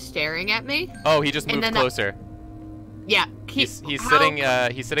stage staring at me. Oh, he just And moved then that- closer. Yeah. He's how-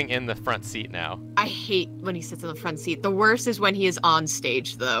 he's sitting in the front seat now. I hate when he sits in the front seat. The worst is when he is on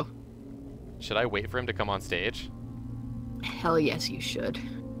stage, though. Should I wait for him to come on stage? Hell yes, you should.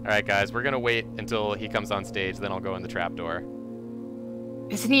 All right, guys, we're gonna wait until he comes on stage. Then I'll go in the trapdoor.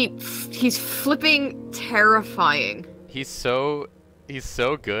 Isn't he? He's flipping terrifying. He's so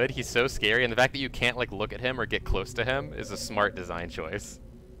good. He's so scary, and the fact that you can't like look at him or get close to him is a smart design choice.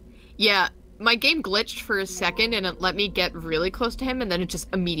 Yeah, my game glitched for a second and it let me get really close to him, and then it just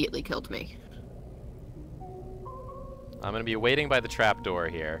immediately killed me. I'm gonna be waiting by the trapdoor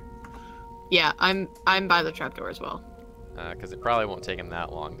here, Yeah, I'm by the trapdoor as well. because it probably won't take him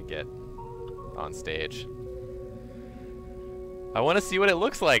that long to get on stage. I want to see what it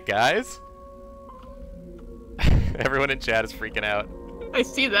looks like, guys. Everyone in chat is freaking out. I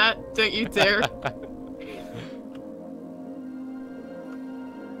see that. Don't you dare.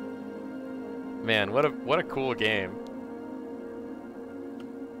 Man, what a cool game.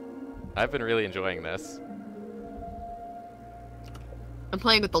 I've been really enjoying this. I'm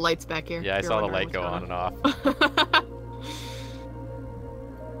playing with the lights back here. Yeah, I if you're saw the wondering light go on and off. what's going on.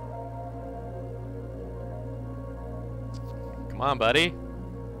 Come on, buddy.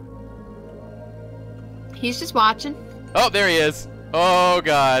 He's just watching. Oh, there he is. Oh,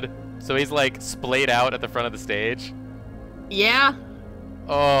 God. So he's, like, splayed out at the front of the stage. Yeah.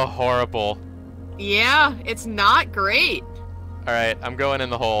 Oh, horrible. Yeah, it's not great. All right, I'm going in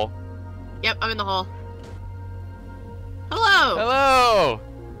the hole. Yep, I'm in the hole. Hello. Hello!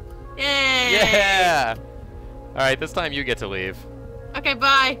 Yay. Yeah! All right, this time you get to leave. Okay,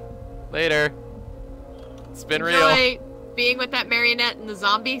 bye. Later. It's been real. Enjoy being with that marionette and the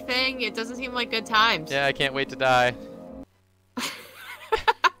zombie thing. It doesn't seem like good times. Yeah, I can't wait to die.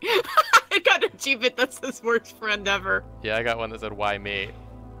 I got an achievement that says worst friend ever. Yeah, I got one that said, why me?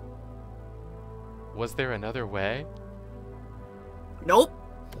 Was there another way? Nope.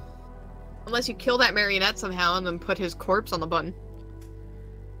 Unless you kill that marionette somehow and then put his corpse on the button.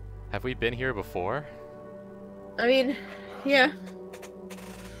 Have we been here before? I mean, yeah.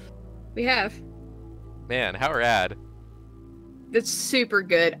 We have. Man, how rad. It's super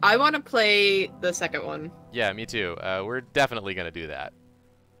good. I want to play the second one. Yeah, me too. We're definitely going to do that.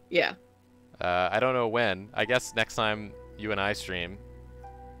 Yeah. I don't know when. I guess next time you and I stream.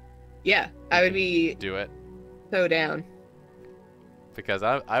 Yeah, I would be Do it. so down. Because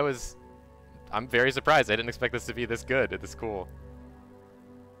I'm very surprised. I didn't expect this to be this good, this cool.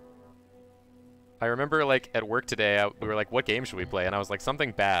 I remember, like, at work today, we were like, what game should we play? And I was like,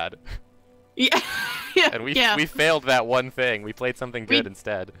 something bad. Yeah. Yeah. And we yeah. we failed that one thing. We played something good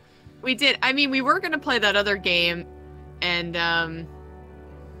instead. We did. I mean, we were going to play that other game, and,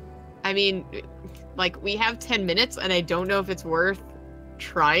 I mean, like, we have 10 minutes, and I don't know if it's worth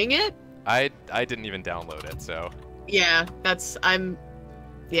trying it. I didn't even download it, so. Yeah,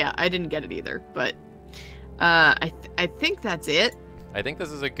 yeah, I didn't get it either, but, I think that's it. I think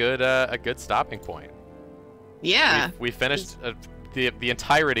this is a good stopping point. Yeah. We finished the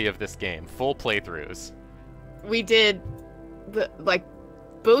entirety of this game, full playthroughs. We did,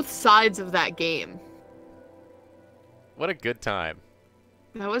 both sides of that game. What a good time.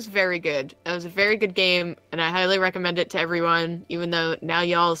 That was very good. That was a very good game, and I highly recommend it to everyone, even though now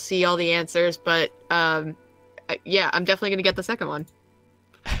y'all see all the answers, but, yeah, I'm definitely gonna get the second one.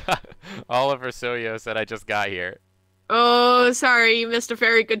 Oliver Soyo said, I just got here. Oh, sorry, you missed a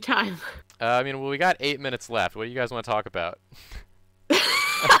very good time. I mean, well, we got 8 minutes left. What do you guys want to talk about?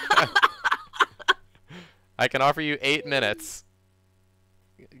 I can offer you 8 minutes.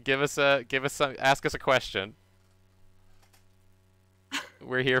 Ask us a question.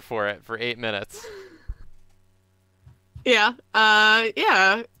 We're here for it for 8 minutes. Yeah.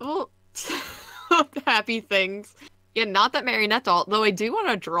 Yeah. Well, happy things. Yeah, not that marionette doll, though I do want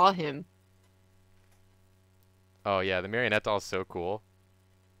to draw him. Oh yeah, the marionette doll is so cool.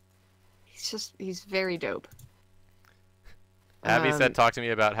 He's very dope. Abby said, talk to me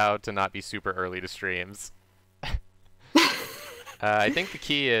about how to not be super early to streams. I think the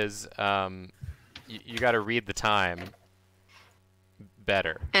key is you got to read the time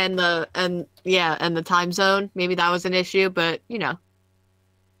better. And the time zone. Maybe that was an issue, but you know.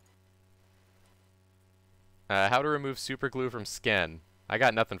 How to remove super glue from skin. I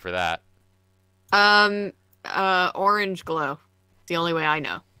got nothing for that. Orange glow. It's the only way I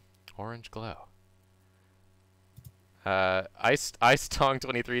know. Orange glow. Ice Tong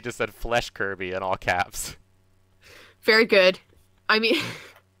 23 just said Flesh Kirby in all caps. Very good. I mean,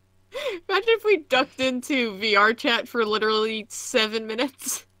 imagine if we ducked into VR chat for literally 7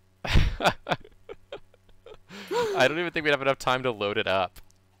 minutes. I don't even think we'd have enough time to load it up.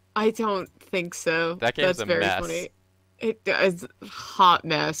 I don't think so. That game's That's a very mess. funny. It is a hot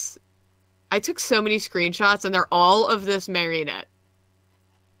mess. I took so many screenshots, and they're all of this marionette.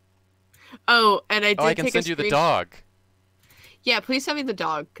 Oh, and I did I can send you the dog. Yeah, please send me the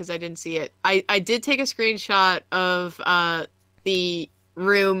dog, because I didn't see it. I did take a screenshot of the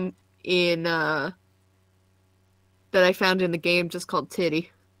room in that I found in the game just called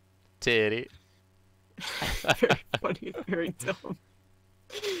Titty. Titty. Very funny and very dumb.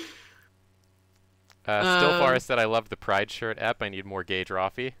 Stillfire said, I love the Pride shirt ep. I need more gay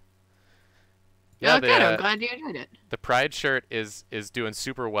Drawfee. Yeah, good. I'm glad you enjoyed it. The Pride shirt is doing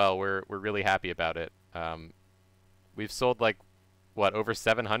super well. We're really happy about it. We've sold like what, over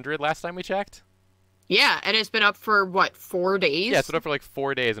 700 last time we checked? Yeah, and it's been up for what, 4 days? Yeah, it's been up for like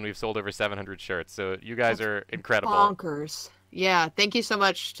 4 days, and we've sold over 700 shirts. So you guys are incredible. Bonkers. Yeah, thank you so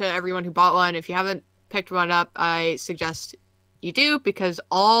much to everyone who bought one. If you haven't picked one up, I suggest you do, because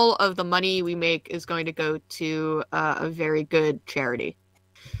all of the money we make is going to go to a very good charity.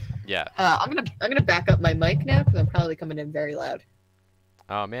 Yeah. I'm gonna back up my mic now because I'm probably coming in very loud.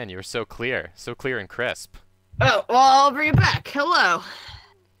 Oh man, you were so clear and crisp. Oh, well, I'll bring it back. Hello.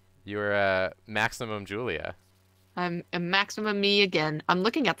 You were Maximum Julia. I'm a maximum me again. I'm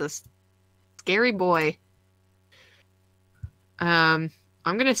looking at this scary boy. I'm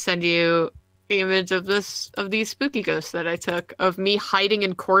gonna send you the image of these spooky ghosts that I took of me hiding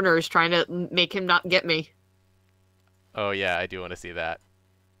in corners trying to make him not get me. Oh yeah, I do want to see that.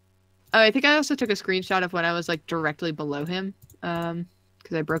 Oh, I think I also took a screenshot of when I was like directly below him, because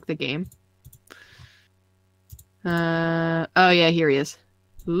I broke the game. Oh yeah, here he is.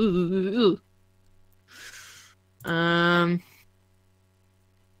 Ooh. Yeah,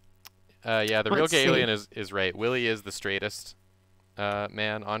 the real Let's gay see. alien is right. Willie is the straightest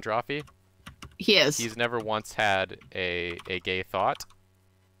man on Drawfee. He is. He's never once had a gay thought.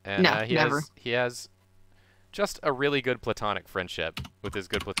 And No, never. He has just a really good platonic friendship with his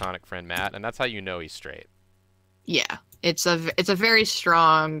good platonic friend Matt, and that's how you know he's straight. Yeah, it's a very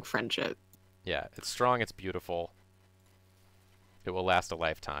strong friendship. Yeah, it's strong, it's beautiful. It will last a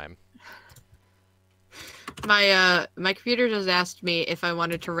lifetime. My computer just asked me if I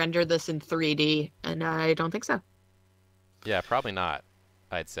wanted to render this in 3D, and I don't think so. Yeah, probably not,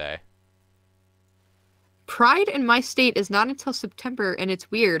 I'd say. Pride in my state is not until September, and it's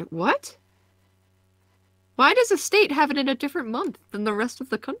weird. What? Why does a state have it in a different month than the rest of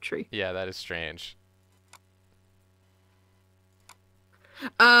the country? Yeah, that is strange.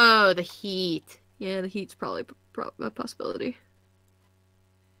 Oh, the heat. Yeah, the heat's probably a possibility.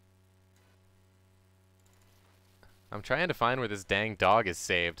 I'm trying to find where this dang dog is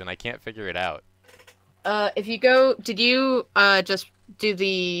saved, and I can't figure it out. If you go, did you just do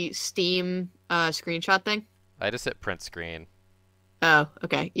the Steam screenshot thing? I just hit print screen. Oh,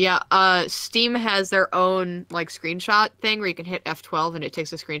 okay. Yeah, Steam has their own, like, screenshot thing where you can hit F12 and it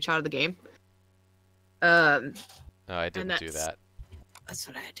takes a screenshot of the game. Oh, I didn't do that. That's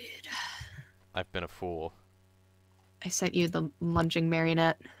what I did. I've been a fool. I sent you the lunging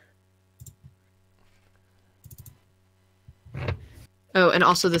marionette. Oh, and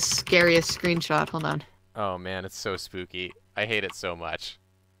also the scariest screenshot. Hold on. Oh man, it's so spooky. I hate it so much.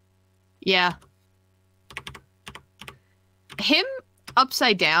 Yeah. Him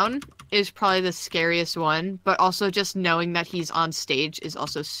upside down is probably the scariest one, but also just knowing that he's on stage is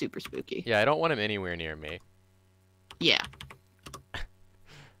also super spooky. Yeah, I don't want him anywhere near me. Yeah.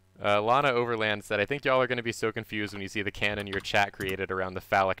 Lana Overland said, I think y'all are going to be so confused when you see the canon your chat created around the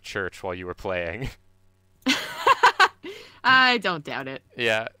phallic church while you were playing. I don't doubt it.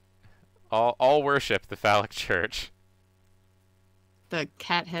 Yeah. All worship the phallic church. The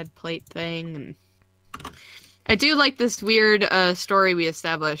cat head plate thing. And I do like this weird story we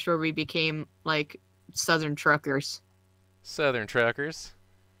established where we became, like, Southern truckers. Southern truckers.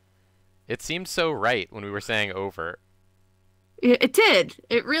 It seemed so right when we were saying over. It did.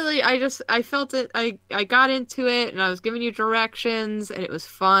 It really, I felt it. I got into it and I was giving you directions and it was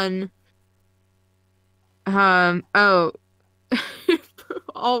fun. Oh.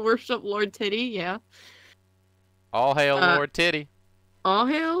 All worship Lord Titty, yeah. All hail Lord Titty. All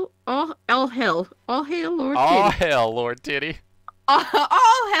hail Lord All Titty. hail Lord Titty.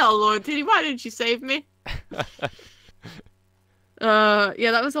 All hail Lord Titty. Why didn't you save me? Yeah,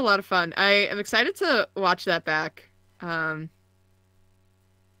 that was a lot of fun. I am excited to watch that back. Oh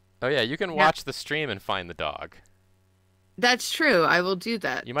yeah, you can watch the stream and find the dog. That's true. I will do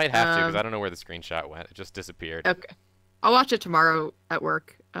that. You might have to, because I don't know where the screenshot went. It just disappeared. Okay. I'll watch it tomorrow at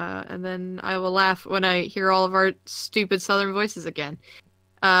work, and then I will laugh when I hear all of our stupid Southern voices again.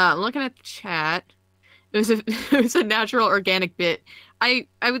 I'm looking at the chat. It was a natural, organic bit. I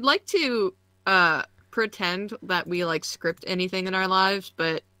would like to pretend that we like script anything in our lives,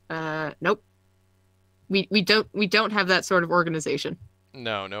 but nope. We don't have that sort of organization.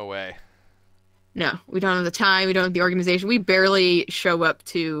 No, no way. No, we don't have the time. We don't have the organization. We barely show up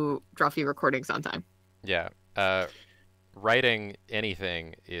to Drawfee recordings on time. Yeah. Writing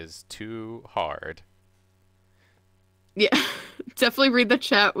anything is too hard. Yeah. Definitely read the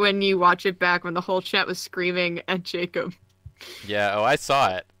chat when you watch it back when the whole chat was screaming at Jacob. Yeah, oh, I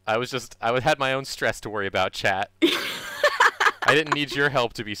saw it. I had my own stress to worry about, chat. I didn't need your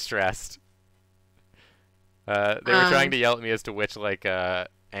help to be stressed. They were trying to yell at me as to which, like, crank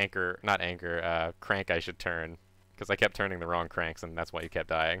I should turn. Because I kept turning the wrong cranks, and that's why you kept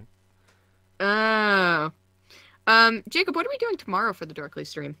dying. Oh. Jacob, what are we doing tomorrow for the Dorkly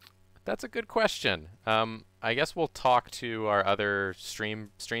stream? That's a good question. I guess we'll talk to our other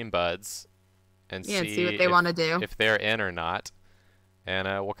stream buds and see what they want to do. If they're in or not. And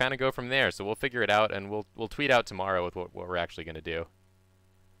we'll kind of go from there. So we'll figure it out, and we'll tweet out tomorrow with what we're actually going to do.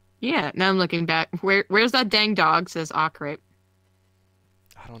 Yeah, now I'm looking back. Where's that dang dog, says Okrate.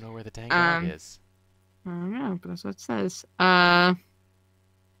 I don't know where the dang dog is. I don't know, but that's what it says.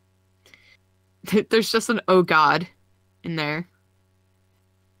 There's just an oh god in there.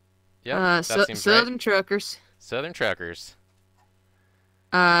 Yeah, that seems Southern right. Truckers. Southern Truckers.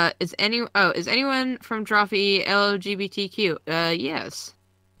 Is anyone from Drawfee LGBTQ? Yes.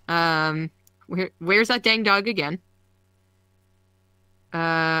 Where's that dang dog again?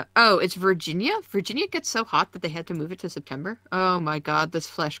 Oh, it's Virginia? Virginia gets so hot that they had to move it to September? Oh my god, this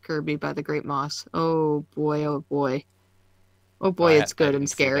Flesh Kirby by the Great Moss. Oh boy, oh boy. Oh boy, it's good and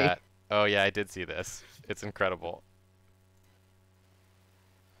scary. Oh yeah, I did see this. It's incredible.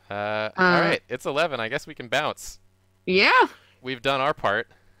 Alright, it's 11. I guess we can bounce. Yeah. We've done our part.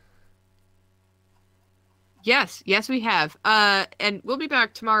 Yes, we have. And we'll be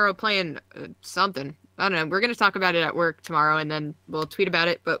back tomorrow playing something. I don't know. We're going to talk about it at work tomorrow, and then we'll tweet about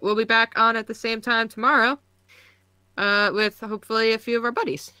it. But we'll be back on at the same time tomorrow with hopefully a few of our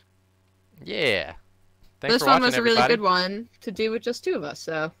buddies. Yeah. Thanks this for watching, one was a really everybody. good one to do with just two of us.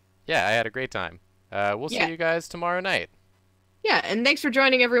 So yeah, I had a great time. We'll see you guys tomorrow night. Yeah, and thanks for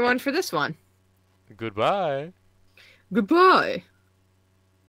joining everyone for this one. Goodbye. Goodbye.